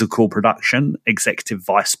Physical Production, Executive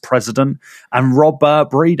Vice President. And Rob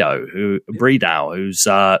Bredow, who's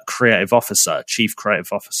Creative Officer, Chief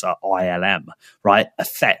Creative Officer, ILM, right?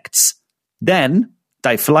 Effects. Then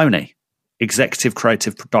Dave Filoni. Executive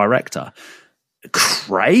Creative Director.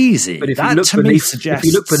 Crazy. But if you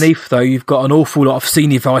look beneath, though, you've got an awful lot of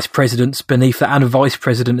senior vice presidents beneath that and a vice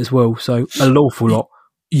president as well. So an awful lot.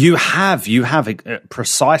 You have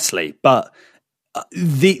precisely. But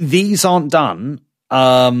these aren't done.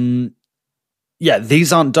 These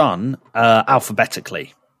aren't done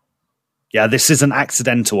alphabetically. Yeah, this isn't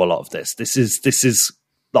accidental. A lot of this. This is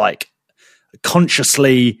like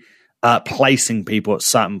consciously. Placing people at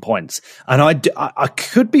certain points. And I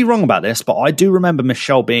could be wrong about this, but I do remember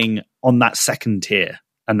Michelle being on that second tier,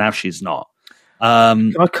 and now she's not.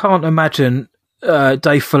 I can't imagine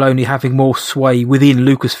Dave Filoni having more sway within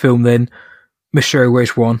Lucasfilm than Michelle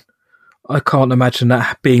Rejwan. I can't imagine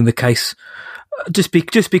that being the case. Just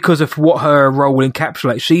because of what her role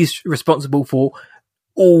encapsulates. She's responsible for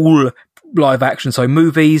all live action, so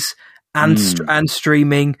movies and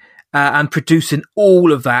streaming, and producing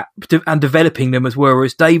all of that and developing them as well.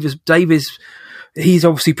 Whereas Dave is he's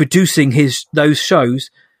obviously producing those shows,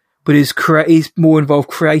 but he's more involved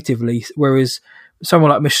creatively. Whereas someone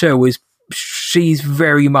like Michelle she's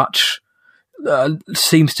very much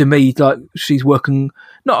seems to me like she's working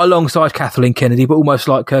not alongside Kathleen Kennedy, but almost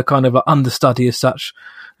like her kind of understudy as such.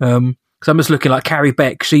 So I'm just looking like Carrie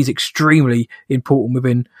Beck. She's extremely important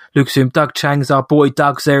within Lucasfilm. Doug Chang's our boy.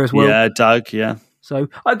 Doug's there as well. Yeah, Doug. Yeah. So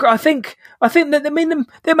I think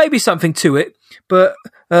that there may be something to it, but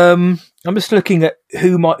I'm just looking at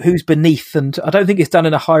who's beneath, and I don't think it's done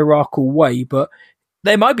in a hierarchical way, but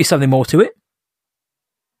there might be something more to it.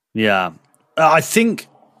 Yeah, I think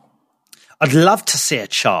I'd love to see a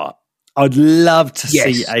chart. I'd love to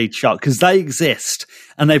see a chart because they exist,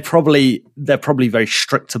 and they're probably very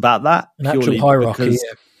strict about that. An actual hierarchy.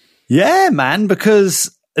 Yeah, man,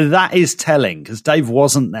 because. That is telling because Dave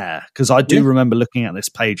wasn't there. Because I do remember looking at this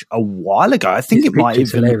page a while ago. I think it might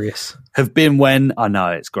even have been when I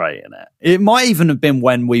know it's great, isn't it? It might even have been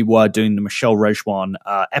when we were doing the Michelle Rejwan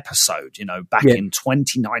episode. Back in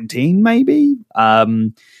 2019, maybe.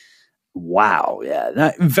 Wow,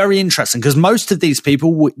 yeah, very interesting. Because most of these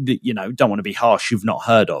people, don't want to be harsh. You've not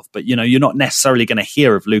heard of, but you're not necessarily going to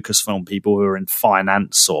hear of Lucasfilm people who are in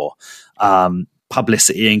finance or.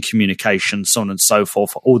 Publicity and communication, so on and so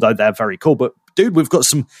forth, although they're very cool. But dude, we've got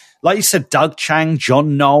some, like you said, Doug Chang,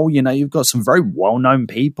 John Knoll, you've got some very well-known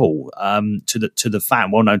people well-known to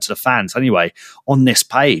the fans anyway, on this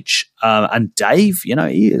page. And Dave,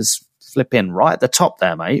 he is flipping right at the top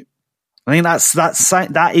there, mate. I think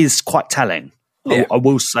that is quite telling. Yeah. I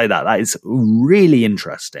will say that is really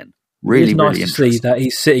interesting. Really, it's nice really to interesting. see that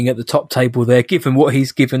he's sitting at the top table there, given what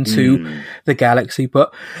he's given to the Galaxy.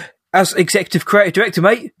 But as executive creative director,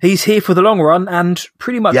 mate, he's here for the long run, and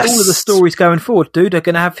pretty much all of the stories going forward, dude, are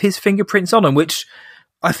going to have his fingerprints on them, which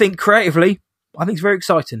I think creatively, I think is very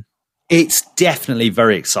exciting. It's definitely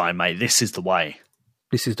very exciting, mate. This is the way.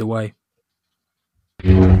 This is the way.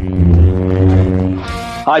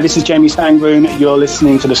 Hi, this is Jamie Stangroon. You're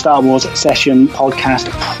listening to the Star Wars Session podcast,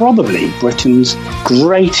 probably Britain's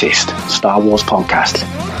greatest Star Wars podcast.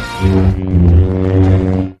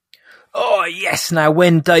 Oh, yes. Now,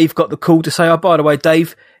 when Dave got the call to say, oh, by the way,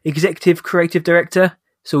 Dave, executive creative director,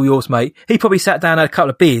 it's all yours, mate. He probably sat down and had a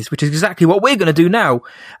couple of beers, which is exactly what we're going to do now,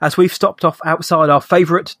 as we've stopped off outside our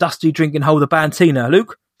favourite dusty drinking hole, the Bantina.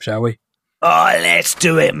 Luke, shall we? Oh, let's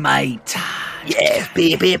do it, mate. Yeah,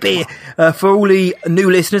 beer. For all the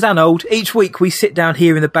new listeners and old, each week we sit down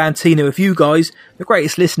here in the Bantina with you guys, the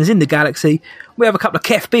greatest listeners in the galaxy. We have a couple of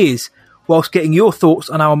kef beers whilst getting your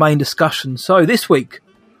thoughts on our main discussion. So this week,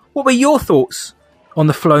 what were your thoughts on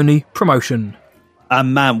the Filoni promotion?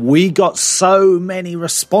 And man, we got so many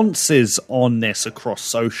responses on this across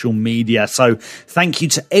social media. So thank you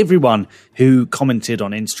to everyone who commented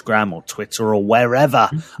on Instagram or Twitter or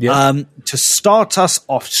wherever. Yeah. To start us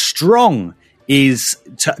off strong is,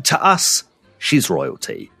 to us, she's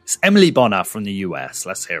royalty. It's Emily Bonner from the US.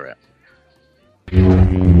 Let's hear it.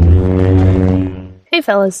 Hey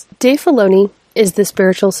fellas, Dave Filoni is the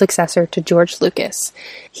spiritual successor to George Lucas.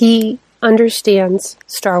 He understands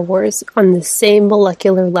Star Wars on the same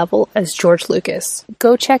molecular level as George Lucas.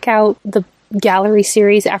 Go check out the gallery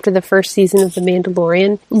series after the first season of The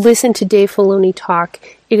Mandalorian. Listen to Dave Filoni talk.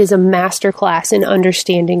 It is a masterclass in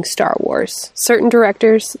understanding Star Wars. Certain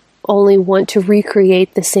directors only want to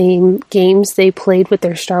recreate the same games they played with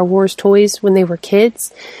their Star Wars toys when they were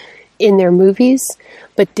kids in their movies,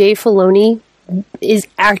 but Dave Filoni is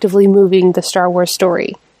actively moving the Star Wars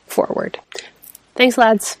story forward. Thanks,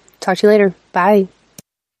 lads. Talk to you later. Bye.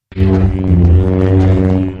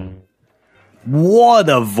 What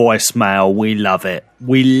a voicemail. We love it.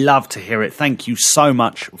 We love to hear it. Thank you so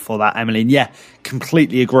much for that, Emily. And yeah,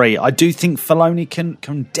 completely agree. I do think Filoni can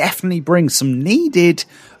definitely bring some needed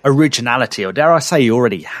originality, or dare I say he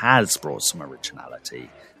already has brought some originality,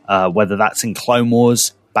 whether that's in Clone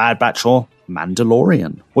Wars, Bad Batch, or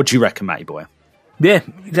Mandalorian. What do you reckon, matey boy? Yeah,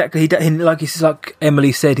 exactly. Like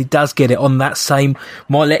Emily said, he does get it on that same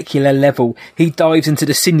molecular level. He dives into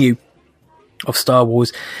the sinew of Star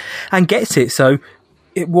Wars and gets it. So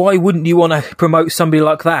why wouldn't you want to promote somebody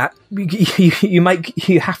like that?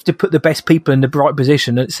 You have to put the best people in the right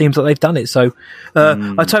position, and it seems like they've done it. So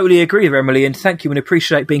I totally agree with Emily, and thank you, and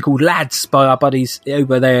appreciate being called lads by our buddies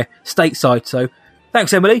over there stateside. So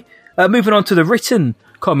thanks, Emily. Moving on to the written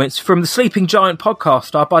comments from the Sleeping Giant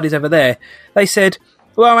podcast, our buddies over there. They said,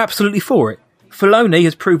 well, I'm absolutely for it. Filoni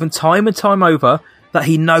has proven time and time over that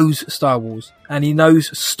he knows Star Wars and he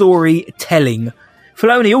knows storytelling.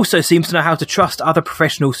 Filoni also seems to know how to trust other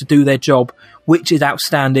professionals to do their job, which is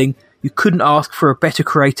outstanding. You couldn't ask for a better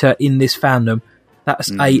creator in this fandom.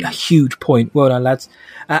 That's a huge point. Well done, lads.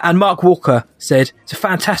 And Mark Walker said, it's a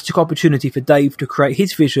fantastic opportunity for Dave to create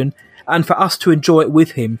his vision and for us to enjoy it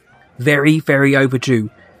with him. Very, very overdue.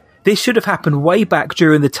 This should have happened way back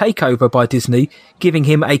during the takeover by Disney, giving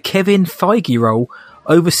him a Kevin Feige role,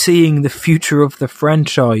 overseeing the future of the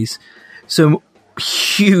franchise. Some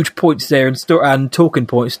huge points there and talking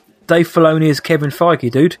points. Dave Filoni is Kevin Feige,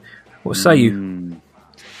 dude. What say you?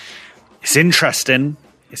 It's interesting.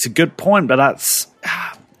 It's a good point, but that's...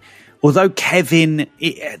 Although Kevin...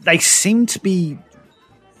 they seem to be...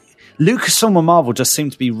 Lucasfilm and Marvel just seem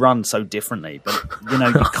to be run so differently, but you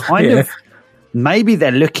kind of maybe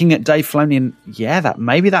they're looking at Dave Filoni and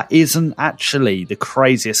maybe that isn't actually the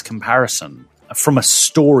craziest comparison from a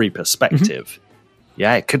story perspective.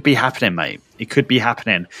 Yeah, it could be happening, mate. It could be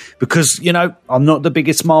happening because I'm not the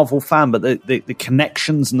biggest Marvel fan, but the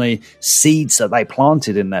connections and the seeds that they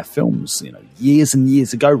planted in their films, years and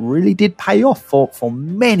years ago, really did pay off for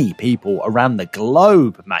many people around the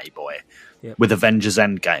globe, mate boy. Yep. With Avengers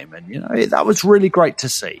Endgame, and that was really great to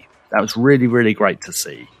see. That was really, really great to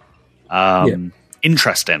see.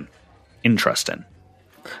 Interesting.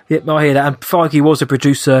 Yep, I hear that. And Feige was a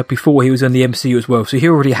producer before he was in the MCU as well, so he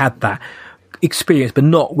already had that experience, but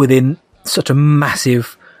not within such a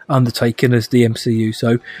massive undertaking as the MCU.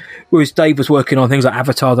 So, whereas Dave was working on things like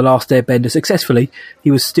Avatar: The Last Airbender successfully,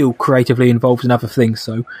 he was still creatively involved in other things.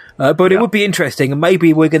 So, but it would be interesting, and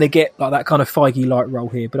maybe we're going to get like that kind of Feige-like role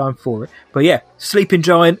here. But I'm for it. But yeah, Sleeping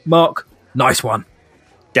Giant, Mark, nice one.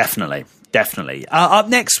 Definitely. Definitely. Up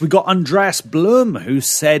next, we got Andreas Blum, who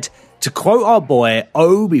said, to quote our boy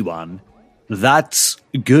Obi-Wan, that's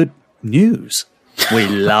good news. We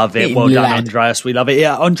love it. Well done, Andreas. We love it.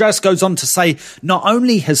 Yeah, Andreas goes on to say, not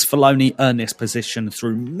only has Filoni earned this position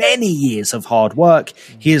through many years of hard work,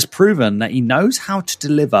 he has proven that he knows how to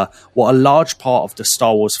deliver what a large part of the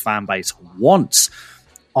Star Wars fan base wants.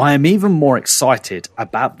 I am even more excited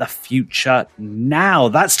about the future now.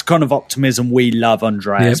 That's the kind of optimism we love,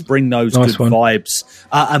 Andreas. Yep. Bring those nice good vibes.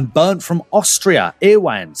 And Burnt from Austria,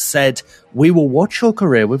 Irwan, said, we will watch your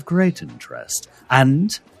career with great interest.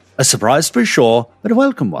 And a surprise for sure, but a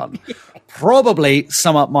welcome one. Probably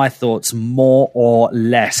sum up my thoughts more or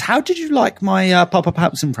less. How did you like my Papa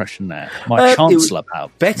Paps impression there? My Chancellor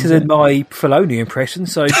Paps. Better than my Filoni impression,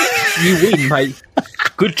 so you win, mate.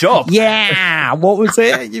 Good job. Yeah. What was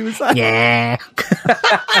it you were saying? Yeah.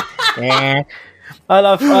 Yeah. I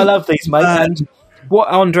love these, mate. And what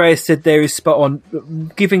Andreas said there is spot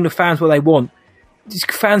on. Giving the fans what they want.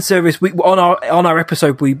 Fan service, on our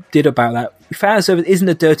episode we did about that. Fan service isn't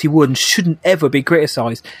a dirty word and shouldn't ever be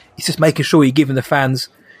criticised. It's just making sure you're giving the fans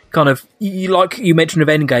kind of, like you mentioned of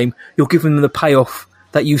Endgame, you're giving them the payoff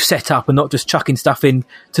that you've set up and not just chucking stuff in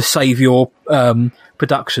to save your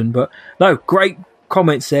production. But no, great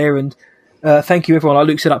comments there, and thank you everyone, like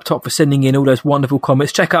Luke said up top, for sending in all those wonderful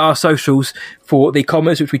comments. Check out our socials for the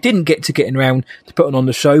comments which we didn't get to getting around to putting on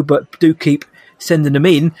the show, but do keep sending them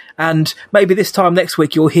in, and maybe this time next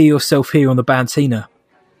week you'll hear yourself here on the Bantina.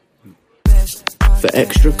 For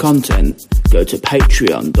extra content, go to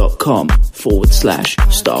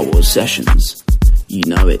patreon.com/Star Wars Sessions. You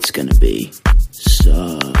know it's gonna be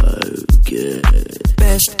so good.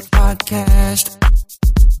 Best podcast.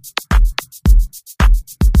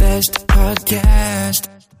 Best podcast.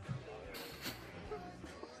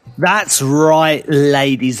 That's right,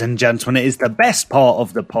 ladies and gentlemen. It is the best part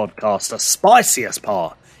of the podcast, the spiciest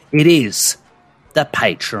part. It is the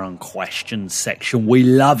Patreon questions section. We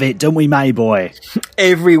love it, don't we, Mayboy?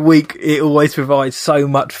 Every week, it always provides so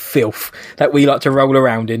much filth that we like to roll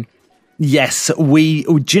around in. Yes, do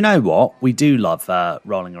you know what? We do love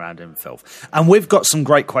rolling around in filth. And we've got some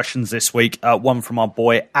great questions this week. One from our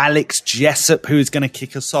boy Alex Jessup, who is going to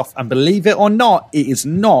kick us off. And believe it or not, it is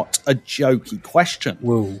not a jokey question.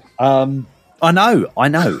 Whoa. I know.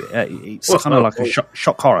 It's kind of like a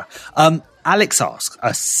shock horror. Alex asks,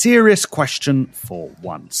 a serious question for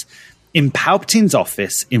once. In Palpatine's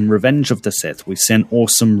office in Revenge of the Sith, we see an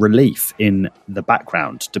awesome relief in the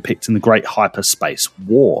background depicting the Great Hyperspace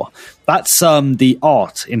War. That's the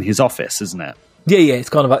art in his office, isn't it? Yeah. It's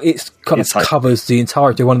kind of covers the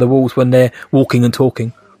entirety of one of the walls when they're walking and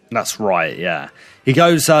talking. That's right. Yeah. He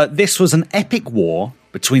goes, this was an epic war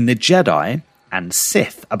between the Jedi and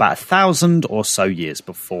Sith about 1,000 or so years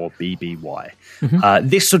before BBY. Mm-hmm.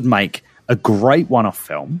 This would make a great one-off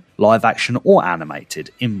film, live action or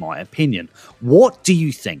animated, in my opinion. What do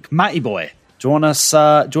you think, Matty boy? Do you want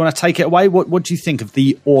to take it away? What do you think of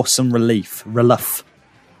the awesome relief?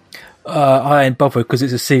 I ain't bothered because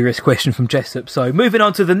it's a serious question from Jessup. So moving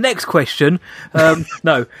on to the next question.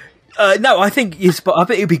 No, I think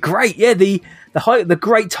it'd be great. Yeah, the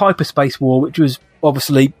Great Hyperspace War, which was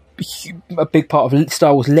obviously a big part of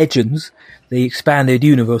Star Wars Legends, the expanded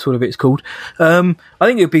universe, whatever it's called. I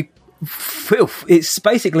think it'd be filth. It's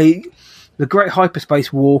basically the Great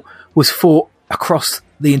Hyperspace War was fought across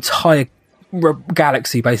the entire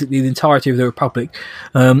galaxy, basically the entirety of the Republic,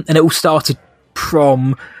 and it all started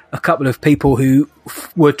from a couple of people who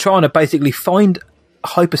were trying to basically find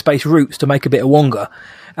hyperspace routes to make a bit of Wonga,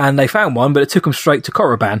 and they found one, but it took them straight to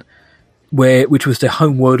Korriban, which was the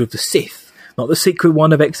homeworld of the Sith, not the secret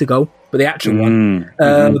one of Exegol, but the actual one.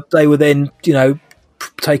 They were then,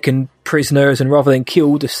 taken prisoners, and rather than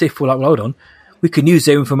killed, the Sith were like, well, hold on, we can use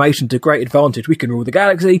their information to great advantage. We can rule the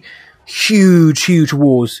galaxy. Huge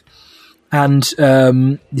wars. And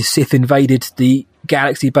the Sith invaded the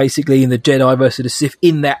galaxy, basically, and the Jedi versus the Sith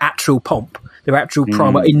in their actual pomp, their actual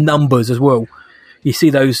primer, in numbers as well. You see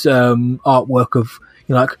those artwork of,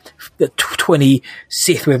 like 20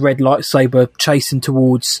 Sith with red lightsaber chasing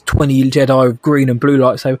towards 20 Jedi with green and blue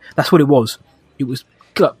lightsaber. That's what it was. It was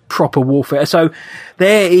like proper warfare. So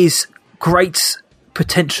there is great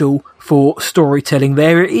potential for storytelling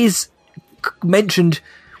there. It is mentioned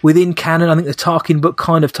within canon. I think the Tarkin book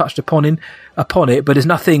kind of touched upon it, but there's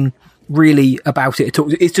nothing really about it at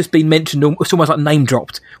all. It's just been mentioned. It's almost like name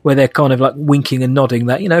dropped, where they're kind of like winking and nodding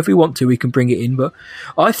that, if we want to, we can bring it in. But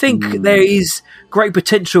I think there is great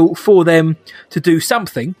potential for them to do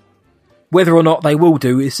something. Whether or not they will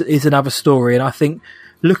do is another story. And I think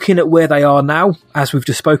looking at where they are now, as we've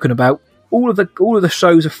just spoken about, all of the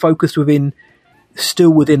shows are focused within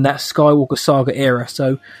still within that Skywalker saga era.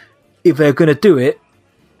 So if they're going to do it,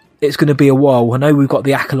 it's going to be a while. I know we've got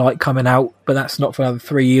the Acolyte coming out, but that's not for another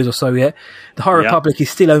 3 years or so yet. The High Republic is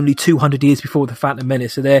still only 200 years before the Phantom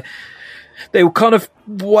Menace, so they were kind of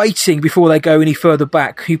waiting before they go any further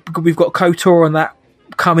back. We've got KOTOR on that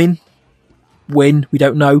coming. When? We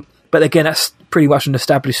don't know. But again, that's pretty much an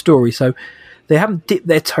established story, so they haven't dipped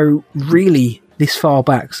their toe really this far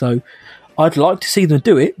back. So I'd like to see them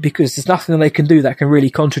do it, because there's nothing they can do that can really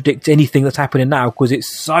contradict anything that's happening now, because it's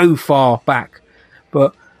so far back.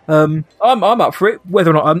 But I'm up for it.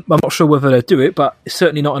 Whether or not I'm not sure whether they'll do it, but it's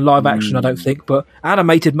certainly not in live action, I don't think. But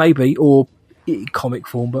animated maybe, or in comic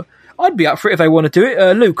form. But I'd be up for it if they want to do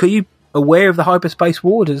it. Luke, are you aware of the Hyperspace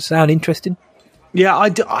War? Does it sound interesting? Yeah,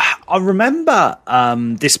 I remember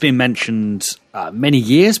this being mentioned many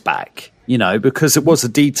years back, because it was a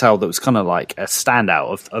detail that was kind of like a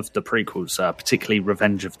standout of the prequels, particularly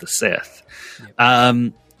Revenge of the Sith.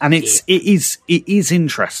 And it is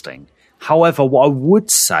interesting. However, what I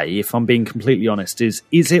would say, if I'm being completely honest, is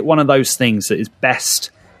it one of those things that is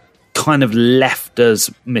best kind of left as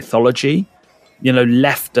mythology?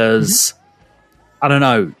 Left as, I don't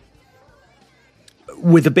know,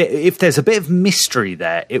 with a bit, if there's a bit of mystery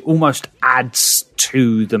there, it almost adds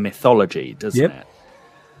to the mythology, doesn't it?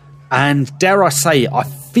 And dare I say, I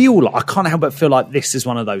can't help but feel like this is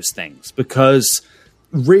one of those things, because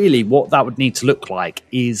really what that would need to look like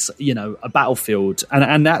is, a battlefield,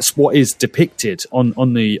 and that's what is depicted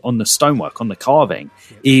on the stonework, on the carving,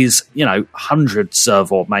 is, hundreds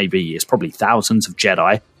of, or maybe it's probably thousands of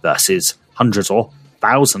Jedi versus hundreds or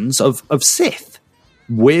thousands of Sith,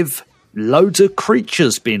 with loads of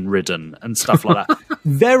creatures being ridden and stuff like that.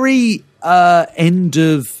 Very end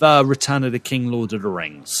of Return of the King, Lord of the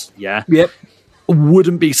Rings. Yeah. Yep.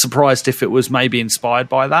 Wouldn't be surprised if it was maybe inspired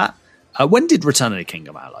by that. When did Return of the King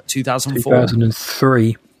come out? Like 2004?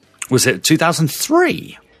 2003. Was it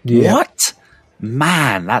 2003? Yeah. What?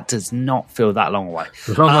 Man, that does not feel that long away. It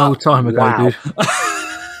was a long old time ago, wow. dude.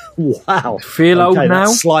 Wow. Feel old now?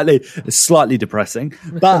 That's slightly depressing.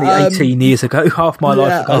 But only 18 years ago, half my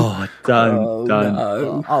life ago. Oh, don't.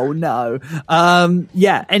 No. Oh, no.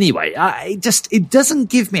 Yeah, anyway, it doesn't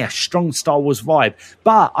give me a strong Star Wars vibe,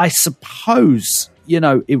 but I suppose,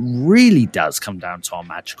 it really does come down to our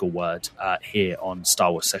magical word here on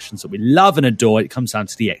Star Wars Sessions that we love and adore. It comes down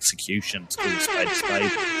to the execution. It's called spade to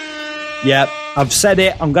spade. Yep, I've said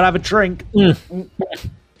it. I'm going to have a drink.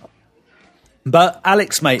 But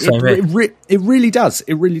Alex, mate, it really does.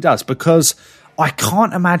 It really does, because I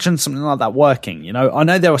can't imagine something like that working. I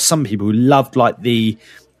know there were some people who loved like the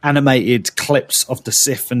animated clips of the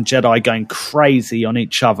Sith and Jedi going crazy on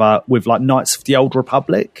each other with like Knights of the Old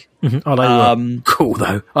Republic. Mm-hmm. Oh, they were cool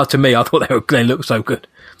though. To me, I thought they looked so good.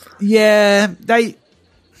 Yeah, they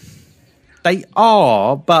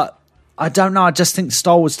are, but I don't know. I just think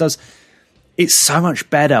Star Wars does. It's so much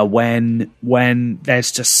better when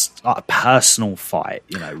there's just like a personal fight,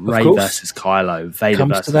 Rey versus Kylo, Vader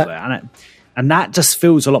versus Vader, and that just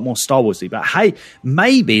feels a lot more Star Warsy. But hey,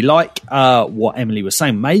 maybe like what Emily was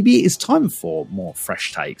saying, maybe it is time for more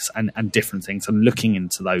fresh takes and different things, and looking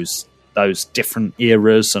into those different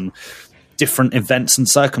eras and different events and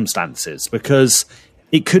circumstances, because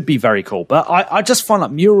it could be very cool. But I just find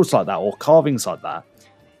like murals like that or carvings like that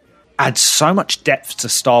add so much depth to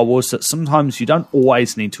Star Wars that sometimes you don't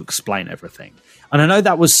always need to explain everything. And I know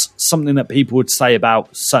that was something that people would say about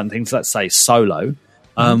certain things, let's say Solo,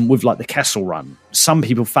 with like the Kessel Run. Some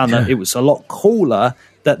people found that it was a lot cooler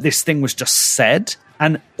that this thing was just said,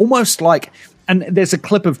 and almost like, and there's a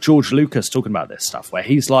clip of George Lucas talking about this stuff where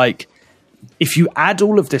he's like, if you add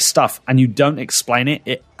all of this stuff and you don't explain it,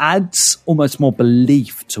 it adds almost more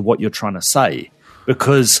belief to what you're trying to say,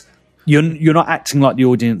 because you're not acting like the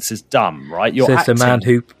audience is dumb, right? You're Says the man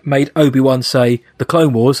who made Obi-Wan say the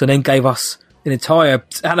Clone Wars and then gave us an entire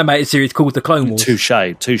animated series called the Clone Wars. Touche.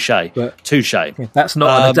 Yeah, that's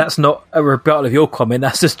not a rebuttal of your comment.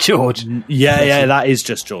 That's just George. Yeah, that is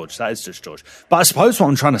just George. But I suppose what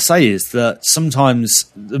I'm trying to say is that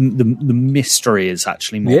sometimes the mystery is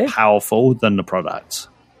actually more powerful than the product.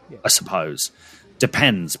 I suppose.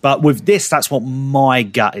 Depends. But with this, that's what my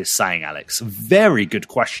gut is saying, Alex. Very good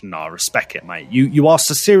question. I respect it, mate. You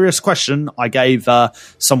asked a serious question. I gave a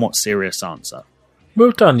somewhat serious answer.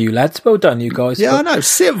 Well done, you lads. Well done, you guys. Yeah, I know.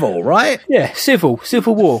 Civil, right? Yeah, Civil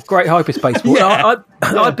War. Great hyperspace war.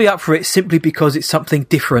 I'd be up for it simply because it's something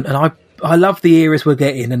different. And I love the eras we're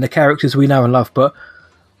getting and the characters we know and love. But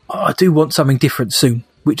I do want something different soon.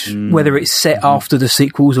 Which, whether it's set after the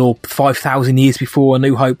sequels or 5,000 years before A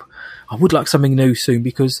New Hope, I would like something new soon,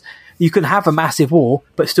 because you can have a massive war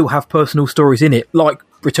but still have personal stories in it, like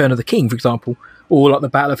Return of the King, for example, or like the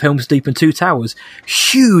Battle of Helm's Deep and Two Towers.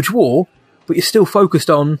 Huge war, but you're still focused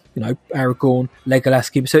on, Aragorn,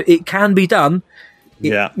 Legolas, so it can be done.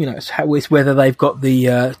 It's whether they've got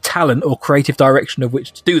the talent or creative direction of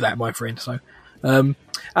which to do that, my friend. So,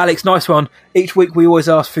 Alex, nice one. Each week we always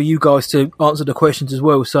ask for you guys to answer the questions as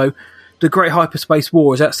well. So, the Great Hyperspace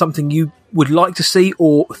War, is that something you would like to see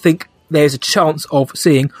or think there's a chance of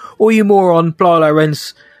seeing? Or are you more on Bly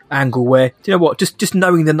Lorenz angle where, do you know what, just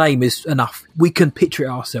knowing the name is enough. We can picture it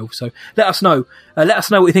ourselves. So let us know. Let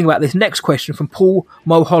us know what you think about this next question from Paul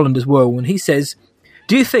Mulholland as well. And he says,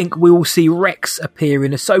 do you think we will see Rex appear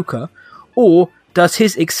in Ahsoka, or does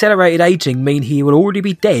his accelerated aging mean he will already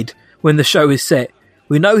be dead when the show is set?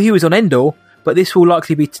 We know he was on Endor, but this will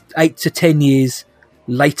likely be 8 to 10 years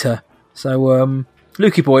later. So,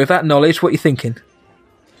 Lukey boy, with that knowledge, what are you thinking?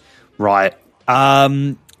 Right.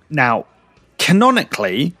 Now,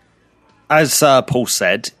 canonically, as Paul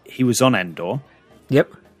said, he was on Endor.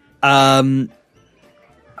 Yep.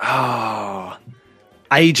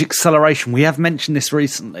 Age acceleration. We have mentioned this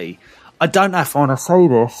recently. I don't know if I want to say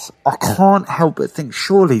this. I can't help but think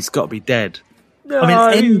surely he's got to be dead. No.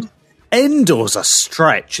 I mean, Endor's a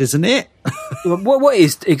stretch, isn't it? What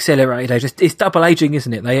is accelerated age? It's double aging,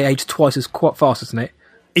 isn't it? They age twice as quite fast, isn't it?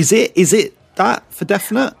 Is it that for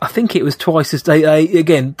definite? I think it was twice as they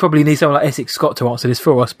again probably need someone like Essex Scott to answer this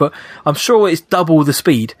for us, but I'm sure it's double the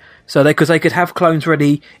speed. So because they could have clones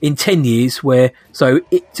ready in 10 years, where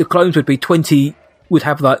the clones would be 20, would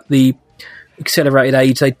have like the accelerated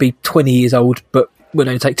age. They'd be 20 years old, but would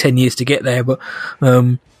only take 10 years to get there. But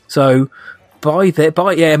Endor,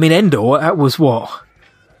 that was what?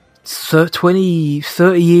 30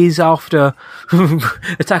 years after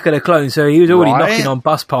Attack of the Clones, so he was already knocking on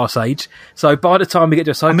bus pass age. So by the time we get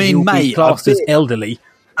to Ahsoka, he'll be classed as elderly.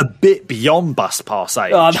 A bit beyond bus pass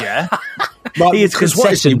age, yeah. He is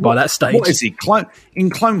concessioned by that stage. What is he? In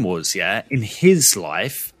Clone Wars, yeah, in his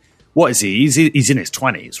life, what is he? He's in his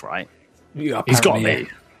 20s, right? Yeah, he's got to be.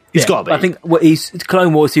 He's got to be. I think he's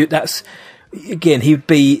Clone Wars, that's, again, he'd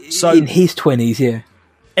be in his 20s, yeah.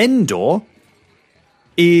 Endor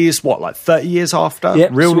is what, like 30 years after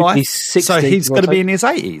real life? He's 60, so he's going to be in his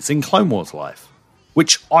 80s in Clone Wars life,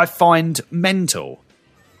 which I find mental.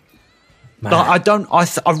 Like,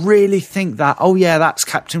 I really think that, that's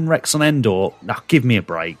Captain Rex on Endor. Now, give me a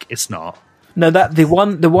break. It's not. No, the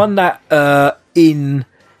one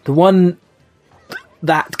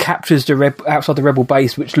that captures outside the Rebel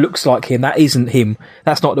base, which looks like him, that isn't him.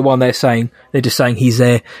 That's not the one they're saying. They're just saying he's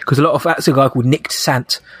there because that's a guy called Nick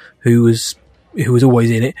Sant who was always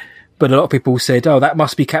in it. But a lot of people said, that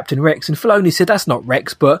must be Captain Rex. And Filoni said, that's not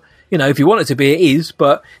Rex, but, if you want it to be, it is.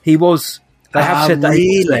 But he was... They have said that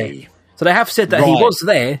he was there. So they have said that he was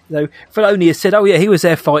there. So Filoni has said, he was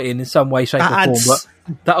there fighting in some way, shape or form. But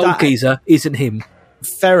that old geezer isn't him.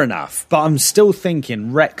 Fair enough. But I'm still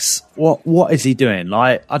thinking, Rex, what is he doing?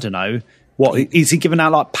 Like, I don't know. What is he giving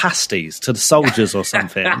out, like pasties to the soldiers or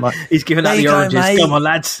something? Like, he's giving out the oranges. Mate. Come on,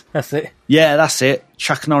 lads. That's it. Yeah, that's it.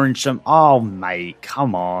 Chuck an orange to them. Oh, mate,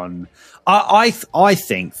 come on. I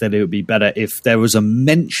think that it would be better if there was a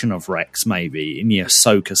mention of Rex maybe in the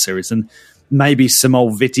Ahsoka series and maybe some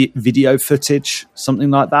old video footage, something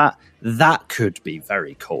like that. That could be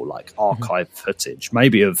very cool, like archive footage,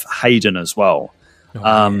 maybe of Hayden as well.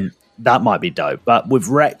 That might be dope. But with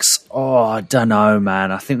Rex, I don't know,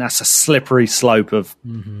 man. I think that's a slippery slope of...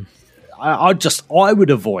 I would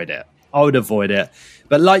avoid it.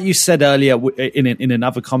 But like you said earlier in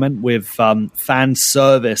another comment with fan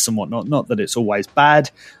service and whatnot, not that it's always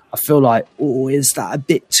bad, I feel like, is that a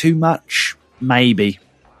bit too much? Maybe.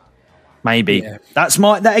 Yeah. That's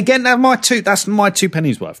my two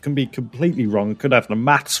pennies worth. Can be completely wrong. Could have the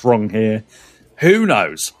maths wrong here. Who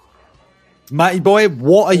knows? Matty boy,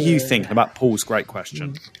 what are you thinking about Paul's great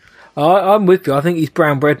question? I'm with you. I think he's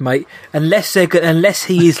brown bread, mate. Unless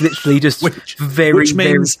he is literally just which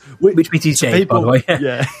means he's dead. People, by the way,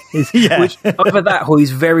 either that, or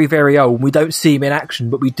he's very, very old. We don't see him in action,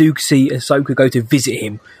 but we do see Ahsoka go to visit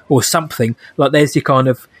him or something. Like there's your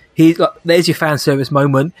there's your fan service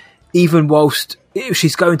moment. Even whilst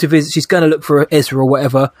she's going to visit, she's going to look for Ezra or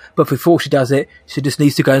whatever, but before she does it, she just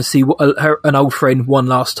needs to go and see an old friend one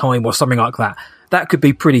last time or something like that. That could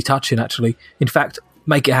be pretty touching, actually. In fact,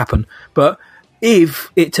 make it happen. But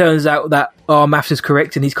if it turns out that our maths is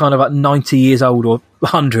correct and he's kind of like 90 years old or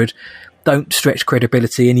 100, don't stretch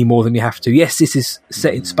credibility any more than you have to. Yes, this is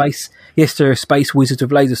set in space. Yes, there are space wizards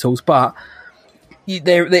with laser swords, but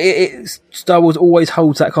Star Wars always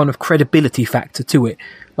holds that kind of credibility factor to it.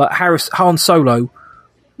 Like Han Solo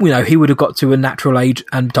he would have got to a natural age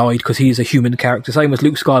and died because he is a human character. Same as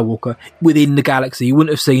Luke Skywalker within the galaxy. You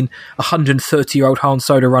wouldn't have seen 130-year-old Han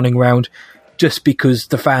Solo running around just because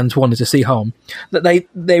the fans wanted to see Han.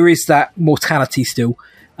 There is that mortality still,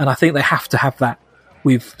 and I think they have to have that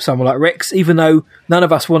with someone like Rex, even though none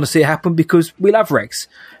of us want to see it happen because we love Rex.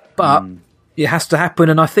 But it has to happen,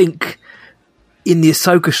 and I think in the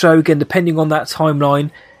Ahsoka show, again, depending on that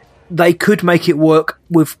timeline, they could make it work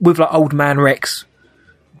with like old man Rex,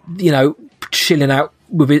 chilling out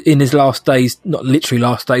in his last days, not literally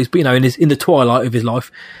last days, but in the twilight of his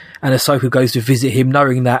life, and Ahsoka goes to visit him,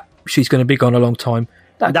 knowing that she's going to be gone a long time.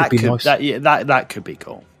 That could be nice. That could be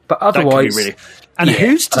cool. But otherwise, really. And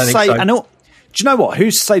who's to say? So. Do you know what?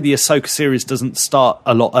 Who's to say the Ahsoka series doesn't start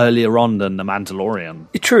a lot earlier on than The Mandalorian?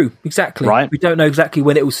 True, exactly. Right? We don't know exactly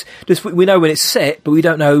when it was. We know when it's set, but we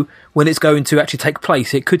don't know when it's going to actually take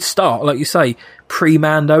place. It could start, like you say,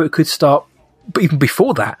 pre-Mando. It could start even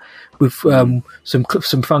before that with some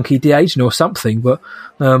funky de-aging or something. But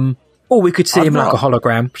or we could see him like a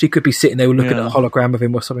hologram. She could be sitting there looking at a hologram of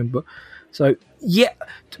him or something. But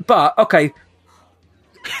okay.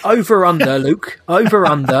 Over under, Luke. Over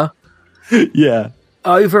under. Yeah.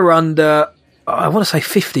 Over under, I want to say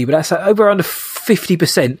 50, but that's over under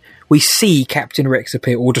 50%. We see Captain Rex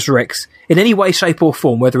appear, or just Rex, in any way, shape, or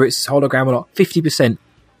form, whether it's hologram or not. 50%.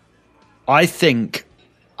 I think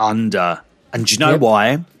under. And do you know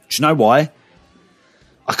why? Do you know why?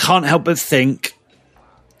 I can't help but think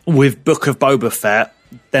with Book of Boba Fett,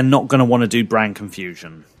 they're not going to want to do brand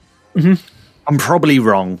confusion. Mm-hmm. I'm probably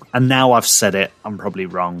wrong, and now I've said it, I'm probably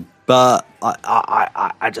wrong. But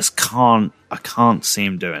I just can't. I can't see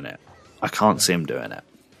him doing it. I can't see him doing it.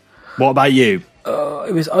 What about you?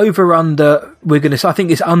 It was over under. I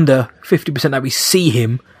think it's under 50% that we see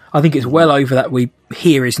him. I think it's well over that we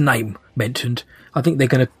hear his name mentioned. I think they're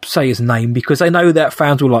going to say his name because they know that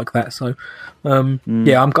fans will like that. So, I don't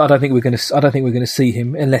think we're going to see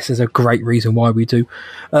him unless there's a great reason why we do.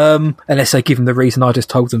 Unless they give him the reason I just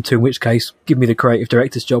told them to, in which case, give me the creative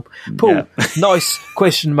director's job. Paul, nice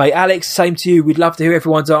question, mate. Alex, same to you. We'd love to hear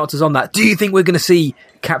everyone's answers on that. Do you think we're going to see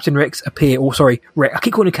Captain Rex appear? Or sorry, Rex. I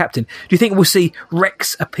keep calling him Captain. Do you think we'll see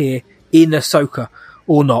Rex appear in Ahsoka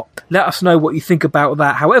or not? Let us know what you think about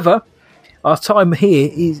that. However, our time here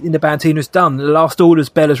is in the Bantina is done. The last order's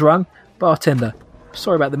bell has rung. Bartender,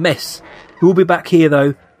 sorry about the mess. We'll be back here,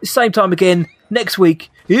 though, same time again next week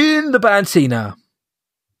in the Bantina.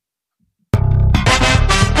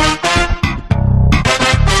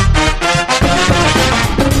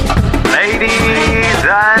 Ladies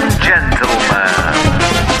and gentlemen,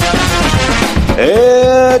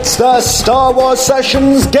 it's the Star Wars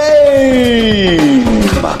Sessions game!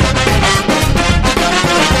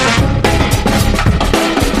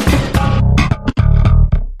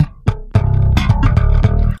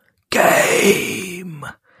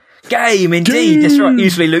 Game, indeed. That's right.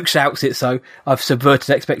 Usually Luke shouts it, so I've subverted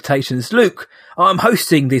expectations. Luke, I'm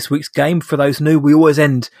hosting this week's game. For those new, we always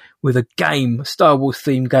end with a game, a Star Wars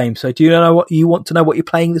themed game. So do you know what you want to know what you're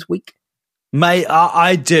playing this week? Mate,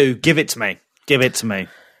 I do. Give it to me. Give it to me.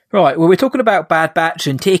 Right, well, we're talking about Bad Batch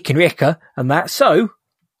and Tick and Wrecker and that. So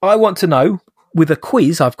I want to know, with a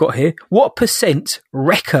quiz I've got here, what %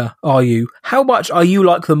 Wrecker are you? How much are you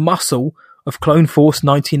like the muscle of Clone Force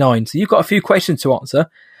 99? So you've got a few questions to answer.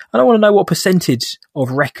 And I want to know what percentage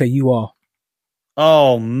of Wrecker you are.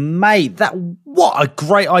 Oh, mate, what a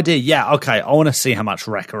great idea. Yeah, okay, I want to see how much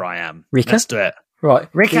Wrecker I am. Wrecker? Let's do it. Right,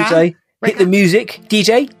 Wrecker? DJ, hit the music.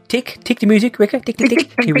 DJ, tick the music, Wrecker, tick, tick,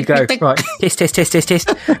 tick. Here we go. Right, test.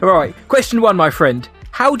 All right, question 1, my friend.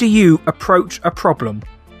 How do you approach a problem?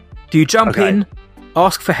 Do you jump in,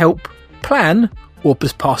 ask for help, plan, or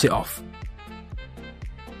just pass it off?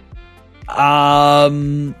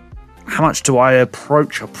 How much do I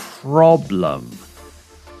approach a problem?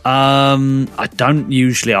 I don't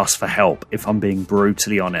usually ask for help, if I'm being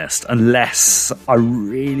brutally honest, unless I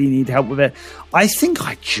really need help with it. I think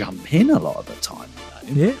I jump in a lot of the time.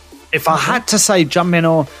 Yeah. If I had to say jump in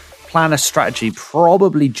or plan a strategy,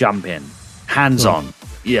 probably jump in. Hands on.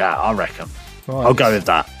 Yeah, I reckon. Right. I'll go with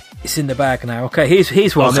that. It's in the bag now. Okay,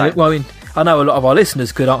 here's one. Okay. Well, I know a lot of our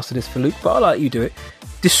listeners could answer this for Luke, but I'll let you do it.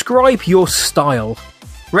 Describe your style.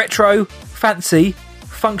 Retro, fancy,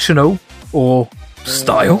 functional, or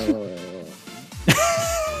style?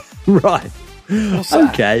 Right.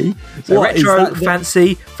 Okay. So retro,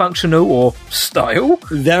 fancy, functional, or style?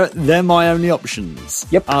 They're my only options.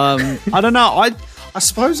 Yep. I don't know. I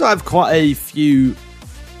suppose I have quite a few.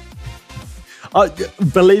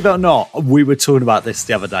 Believe it or not, we were talking about this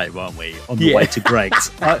the other day, weren't we? On the way to Greg's.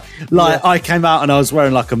 I came out and I was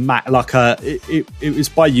wearing like a Mac, it was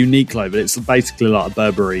by Uniqlo, but it's basically like a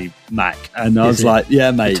Burberry Mac. And I was like,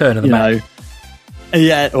 yeah, mate, Turn of the Mac.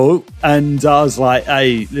 Yeah, and I was like,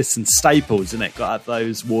 hey, listen, staples, isn't it? Got to have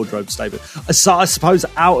those wardrobe staples. So I suppose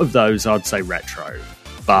out of those, I'd say retro,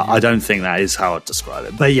 but I don't think that is how I'd describe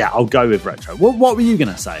it. But yeah, I'll go with retro. What were you going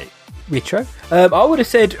to say? Retro. I would have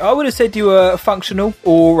said you were functional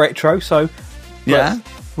or retro. So yeah,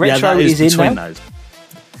 retro is in now. Those.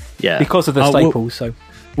 Yeah, because of the staples.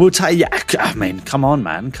 We'll take. Yeah, I mean, come on,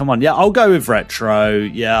 man, come on. Yeah, I'll go with retro.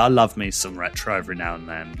 Yeah, I love me some retro every now and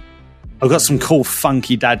then. I've got some cool,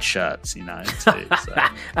 funky dad shirts, too. So.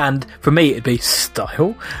 And for me, it'd be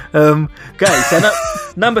style. Okay, so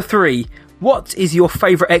number 3. What is your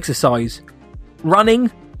favourite exercise?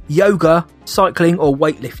 Running, yoga, cycling, or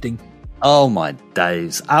weightlifting? Oh, my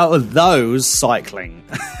days. Out of those, cycling.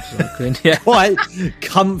 Cycling, yeah. Quite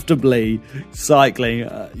comfortably cycling.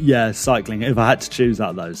 Cycling. If I had to choose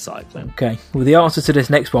out of those, cycling. Okay, well, the answer to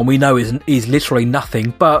this next one we know is literally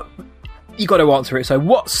nothing, but you got to answer it. So,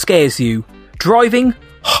 what scares you? Driving,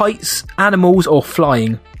 heights, animals, or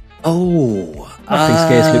flying? Oh, nothing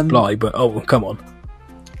scares Luke Bly, but come on.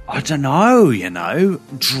 I don't know.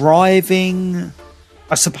 Driving.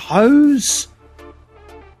 I suppose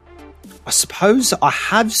I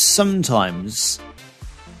have sometimes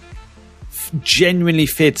genuinely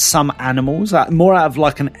feared some animals, more out of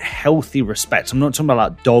like a healthy respect. I'm not talking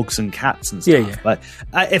about like dogs and cats and stuff. Yeah. But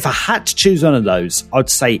if I had to choose one of those, I'd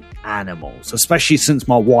say animals, especially since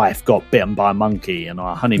my wife got bitten by a monkey and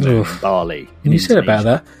our honeymoon in Bali. Can you say about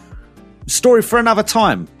that? Story for another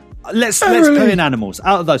time. Let's put in animals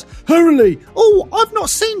out of those. Hurley! Oh, I've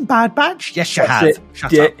not seen Bad Batch. Yes, you have.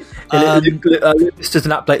 Shut up. Just as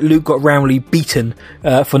an update, Luke got roundly beaten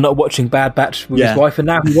for not watching Bad Batch with his wife, and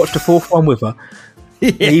now he watched the 4th one with her.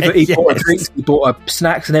 He bought her drinks, he bought her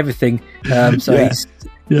snacks and everything. He got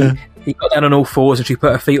down on all fours and she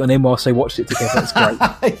put her feet on him whilst they watched it together. That's great.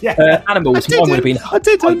 Animals. Mine would have been. I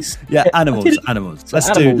didn't. Yeah, animals.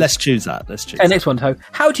 Let's choose that. And next one, Ho.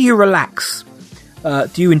 How do you relax?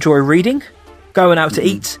 Do you enjoy reading, going out to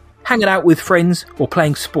eat, hanging out with friends, or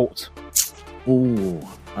playing sport? I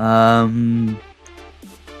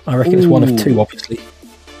reckon it's one of two, obviously.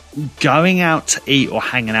 Going out to eat or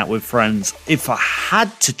hanging out with friends. If I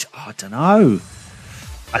had to, I don't know.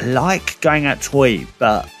 I like going out to eat,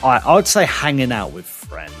 but I'd say hanging out with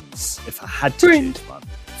friends if I had to choose one.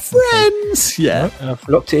 Friends, yeah. I've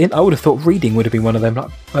locked it in. I would have thought reading would have been one of them,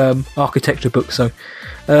 like architecture books. So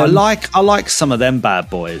I like some of them bad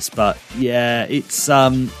boys, but yeah, it's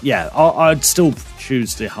I'd still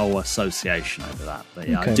choose the whole association over that. But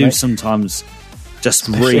yeah, I do sometimes just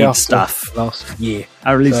read stuff. Last year,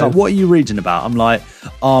 like, what are you reading about? I'm like,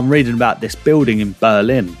 I'm reading about this building in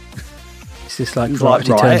Berlin. It's just like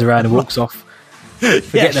Gravity turns around and walks off.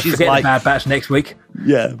 Forget the Bad Batch next week.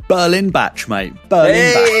 Yeah, Berlin Batch, mate.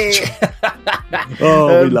 Batch. We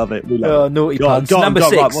love it. We love it. Naughty puns. Number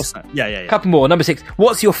 6. Right, what's that? Yeah. Couple more. Number 6.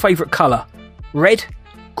 What's your favourite colour? Red,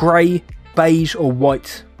 grey, beige, or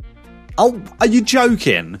white? Oh, are you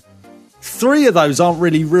joking? 3 of those aren't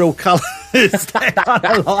really real colours. They're kind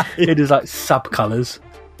of like... It is like sub-colours.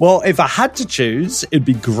 Well, if I had to choose, it'd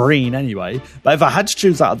be green anyway. But if I had to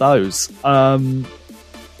choose out of those, oh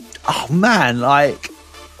man, like,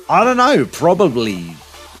 I don't know, probably,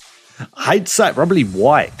 I'd say probably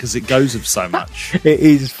white because it goes with so much. It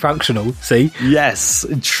is functional, see? Yes,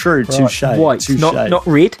 true, right, touche. White, not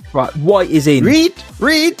red. Right, white is in. Red.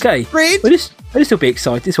 Okay, red. I'll still be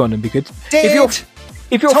excited. This one will be good. Dead.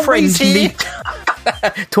 If your friends need...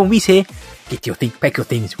 Tommy's here. Pack your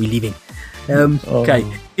things, we're leaving. Okay,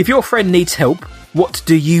 if your friend needs help, what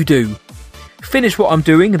do you do? Finish what I'm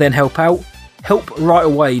doing, then help out. Help right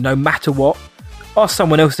away, no matter what. Ask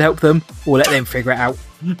someone else to help them, or let them figure it out.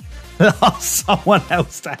 Ask someone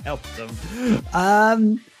else to help them.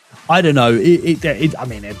 I don't know. It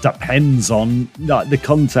depends on like the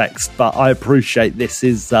context, but I appreciate this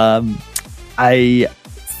is a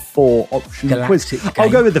 4-option quiz. I'll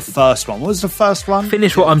go with the first one. What was the first one?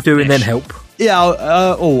 Finish what I'm doing, then help.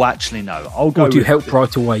 Yeah. Actually, no. I'll go. Or do you help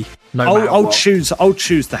right away? I'll choose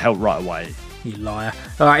the help right away. You liar.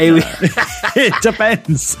 All right, here we... It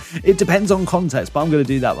depends. It depends on context, but I'm going to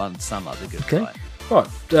do that one. Sound like the good guy. Right,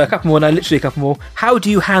 a couple more now. Literally a couple more. How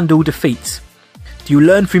do you handle defeats? Do you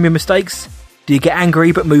learn from your mistakes? Do you get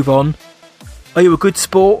angry but move on? Are you a good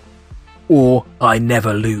sport? Or I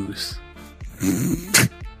never lose?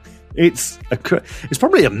 It's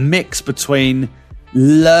probably a mix between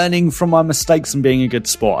learning from my mistakes and being a good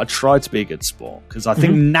sport. I try to be a good sport because I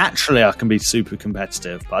think naturally I can be super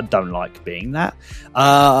competitive, but I don't like being that.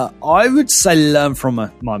 I would say learn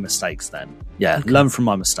from my mistakes then. Yeah, learn from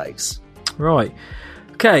my mistakes. Right.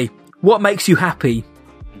 Okay. What makes you happy?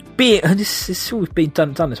 This has always been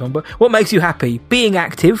done this one, but what makes you happy? Being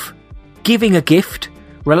active, giving a gift,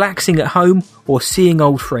 relaxing at home, or seeing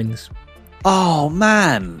old friends? Oh,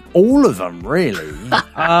 man. All of them, really.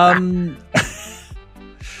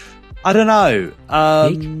 I don't know.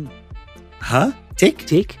 Tick?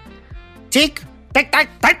 Tick? Tick? Tick, tick,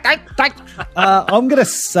 tick, tick, tick. I'm going to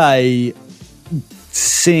say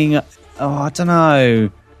seeing... Oh, I don't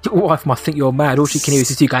know. Your wife must think you're mad. All she can hear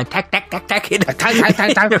is you going, tack, tack, tack, tack.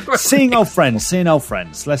 Seeing old friends.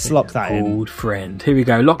 Let's lock that in. Old friend. Here we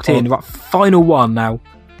go. Locked in. Right, final one now.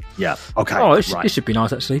 Yeah, okay. Oh, this should be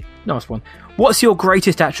nice, actually. Nice one. What's your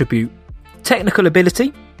greatest attribute? Technical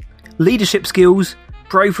ability, leadership skills,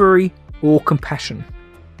 bravery, or compassion?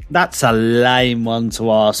 That's a lame one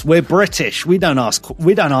to ask. We're British. We don't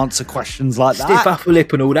answer questions like that. Stiff upper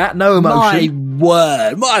lip and all that. No emotion.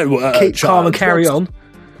 My word. Keep calm and carry on.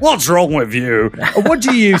 What's wrong with you? What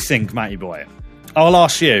do you think, Matty boy? I'll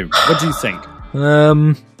ask you. What do you think?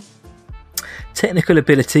 Technical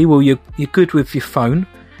ability. Well, you're good with your phone.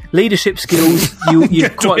 Leadership skills, you're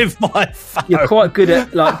quite good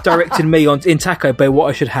at like directing me in Taco Bell what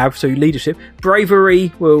I should have. So leadership,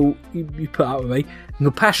 bravery, well, you put up with me. And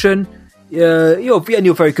compassion, you're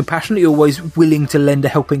very compassionate. You're always willing to lend a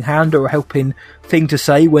helping hand or a helping thing to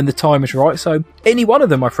say when the time is right. So any one of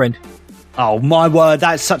them, my friend. Oh my word,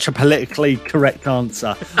 that's such a politically correct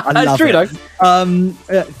answer. I love it. Though.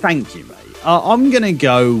 Thank you, mate. I'm going to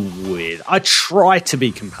go with... I try to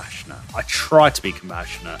be compassionate.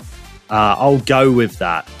 I'll go with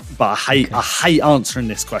that. But I hate answering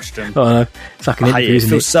this question. Oh, no. It's like an interview, it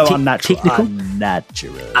feels so unnatural.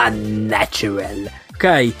 Unnatural.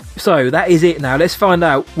 Okay, so that is it now. Let's find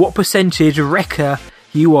out what percentage wrecker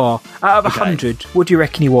you are. Out of 100, what do you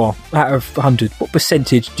reckon you are? Out of 100, what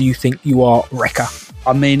percentage do you think you are wrecker?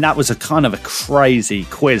 I mean, that was a kind of a crazy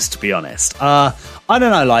quiz, to be honest. I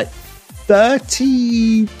don't know, like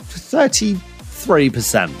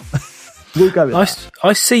 33%. We'll go with that.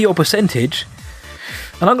 I see your percentage,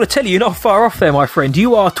 and I'm going to tell you, you're not far off there, my friend.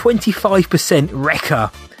 You are 25% wrecker.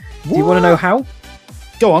 Do you want to know how?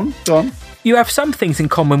 Go on. You have some things in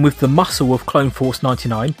common with the muscle of Clone Force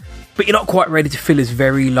 99, but you're not quite ready to fill his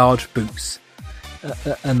very large boots.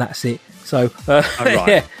 And that's it. So,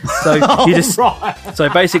 yeah. So you just. So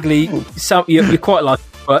basically, you're quite like,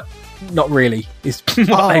 but not really. Is what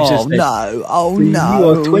I've just said. No! So you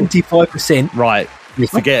are 25%. Right. You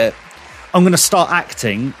forget it. I'm going to start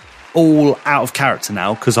acting all out of character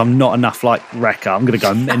now because I'm not enough like Wrecker. I'm going to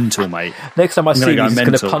go mental, mate. Next time I see you, he's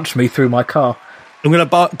going to punch me through my car. I'm going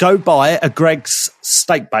to go buy a Greg's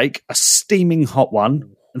steak bake, a steaming hot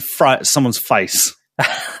one, and throw it at someone's face.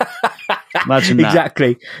 Imagine that.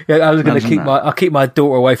 Exactly. Yeah, I was going to I'll keep my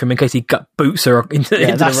daughter away from him in case he boots her into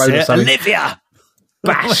the road or something. Olivia!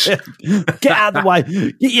 Bash! Get out of the way.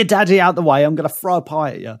 Get your daddy out of the way. I'm going to throw a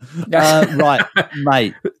pie at you. Right,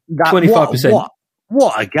 mate. 25%.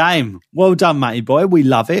 What a game. Well done, Matty boy. We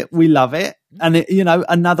love it. And,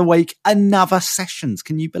 another week, another sessions.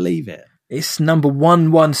 Can you believe it? It's number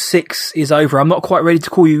 116 is over. I'm not quite ready to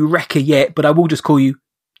call you Wrecker yet, but I will just call you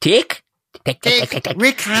Tick.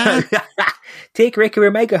 Ricker. Tick, Ricker,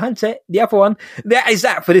 Omega, Hunter. The other one. That is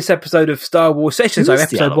that for this episode of Star Wars Sessions. So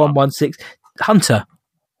episode 116. Hunter.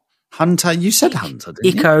 You said Hunter,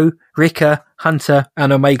 didn't you? Echo, Ricker, Hunter,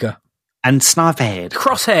 and Omega. And Sniperhead.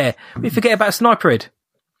 Crosshair. We forget about Sniperhead.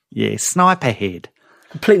 Yeah, Sniperhead.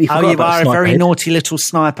 Completely forgot about Sniperhead. You are a very naughty little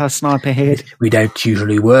Sniperhead. We don't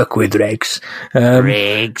usually work with Regs.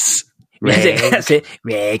 Regs. That's it.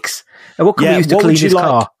 Regs. What can we use to clean his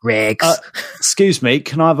car? Regs. Excuse me,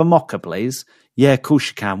 can I have a mocha, please? Yeah, of course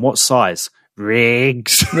you can. What size?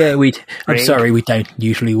 Regs. Yeah, I'm sorry, we don't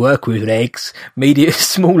usually work with Regs. Medium,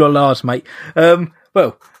 small or large, mate.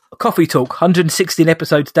 Well, Coffee Talk, 116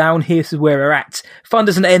 episodes down. Here's where we're at. Fun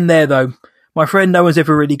doesn't end there, though. My friend, no one's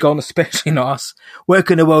ever really gone, especially not us. Where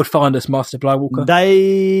can the world find us, Master Blywalker?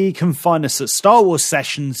 They can find us at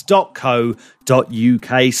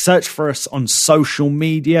starwarsessions.co.uk. Search for us on social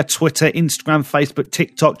media, Twitter, Instagram, Facebook,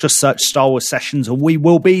 TikTok. Just search Star Wars Sessions and we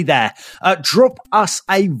will be there. Drop us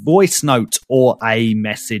a voice note or a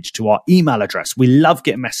message to our email address. We love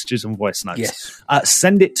getting messages and voice notes. Yes.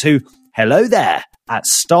 Send it to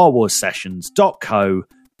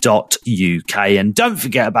hello@starwarsessions.co.uk. And don't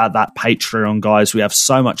forget about that Patreon, guys. We have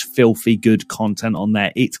so much filthy good content on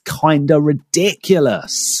there. It's kind of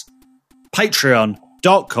ridiculous.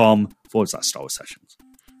 Patreon.com patreon.com/Star Wars Sessions.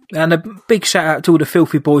 And a big shout out to all the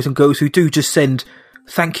filthy boys and girls who do just send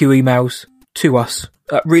thank you emails to us.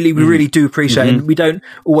 We really do appreciate it. We don't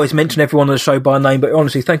always mention everyone on the show by name, but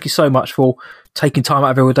honestly, thank you so much for taking time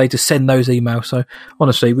out of every day to send those emails. So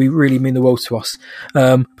honestly, we really mean the world to us.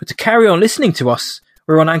 But to carry on listening to us,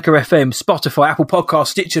 we're on Anchor FM, Spotify, Apple Podcasts,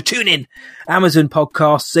 Stitcher, TuneIn, Amazon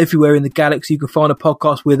Podcasts, everywhere in the galaxy you can find a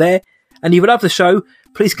podcast, we're there. And if you love the show,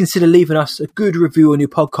 please consider leaving us a good review on your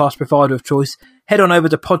podcast provider of choice. Head on over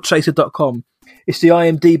to podchaser.com. It's the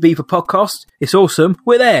IMDb for podcasts. It's awesome.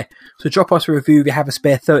 We're there. So drop us a review if you have a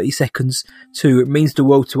spare 30 seconds too. It means the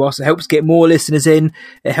world to us. It helps get more listeners in.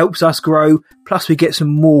 It helps us grow. Plus we get some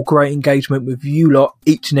more great engagement with you lot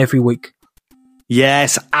each and every week.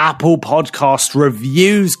 Yes, Apple Podcast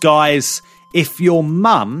reviews, guys. If your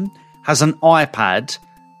mum has an iPad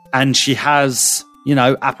and she has,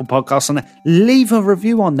 Apple Podcasts on there, leave a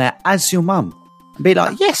review on there as your mum. And be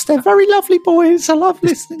like, yes, they're very lovely boys. I love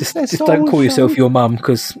listening to their Just don't call yourself your mum,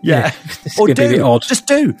 because it's or going to be a bit odd.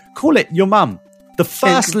 Just call it your mum. The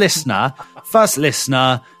first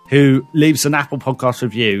listener who leaves an Apple Podcast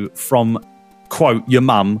review from, quote, your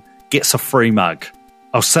mum, gets a free mug.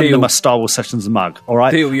 I'll send them a Star Wars Sessions mug. All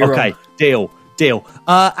right? Deal.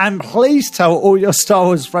 And please tell all your Star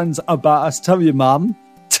Wars friends about us. Tell your mum.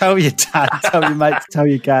 Tell your dad. Tell your mates. Tell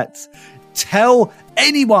your cats. Tell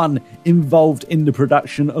anyone involved in the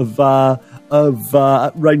production of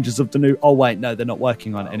Rangers of the New. Oh wait, no, they're not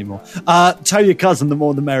working on it anymore. Tell your cousin, the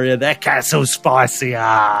more the merrier. Their cat's all spicier.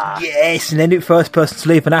 Yes, and then the first person to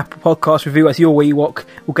leave an Apple Podcast review as your Ewok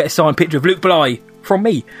will get a signed picture of Luke Bly from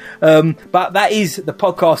me. But that is the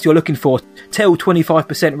podcast you're looking for. Tell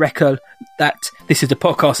 25% Wrecker that this is the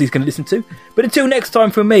podcast he's going to listen to. But until next time,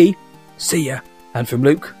 from me, see ya. And from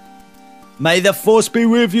Luke, may the Force be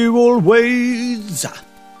with you always.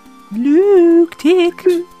 Luke, take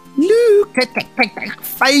Luke,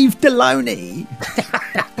 Fave Deloney.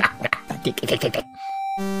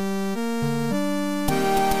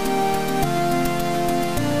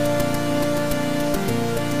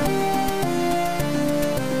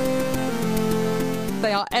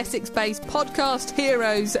 They are Essex-based podcast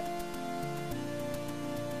heroes.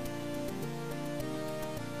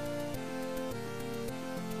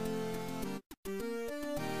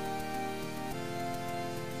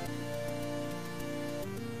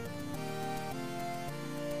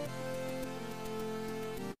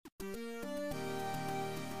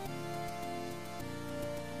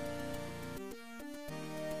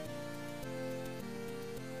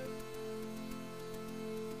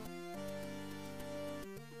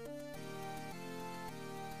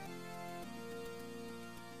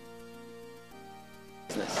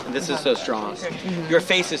 This is so strong. Your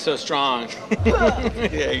face is so strong.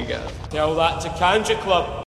 There you go. Tell that to Kanja Club.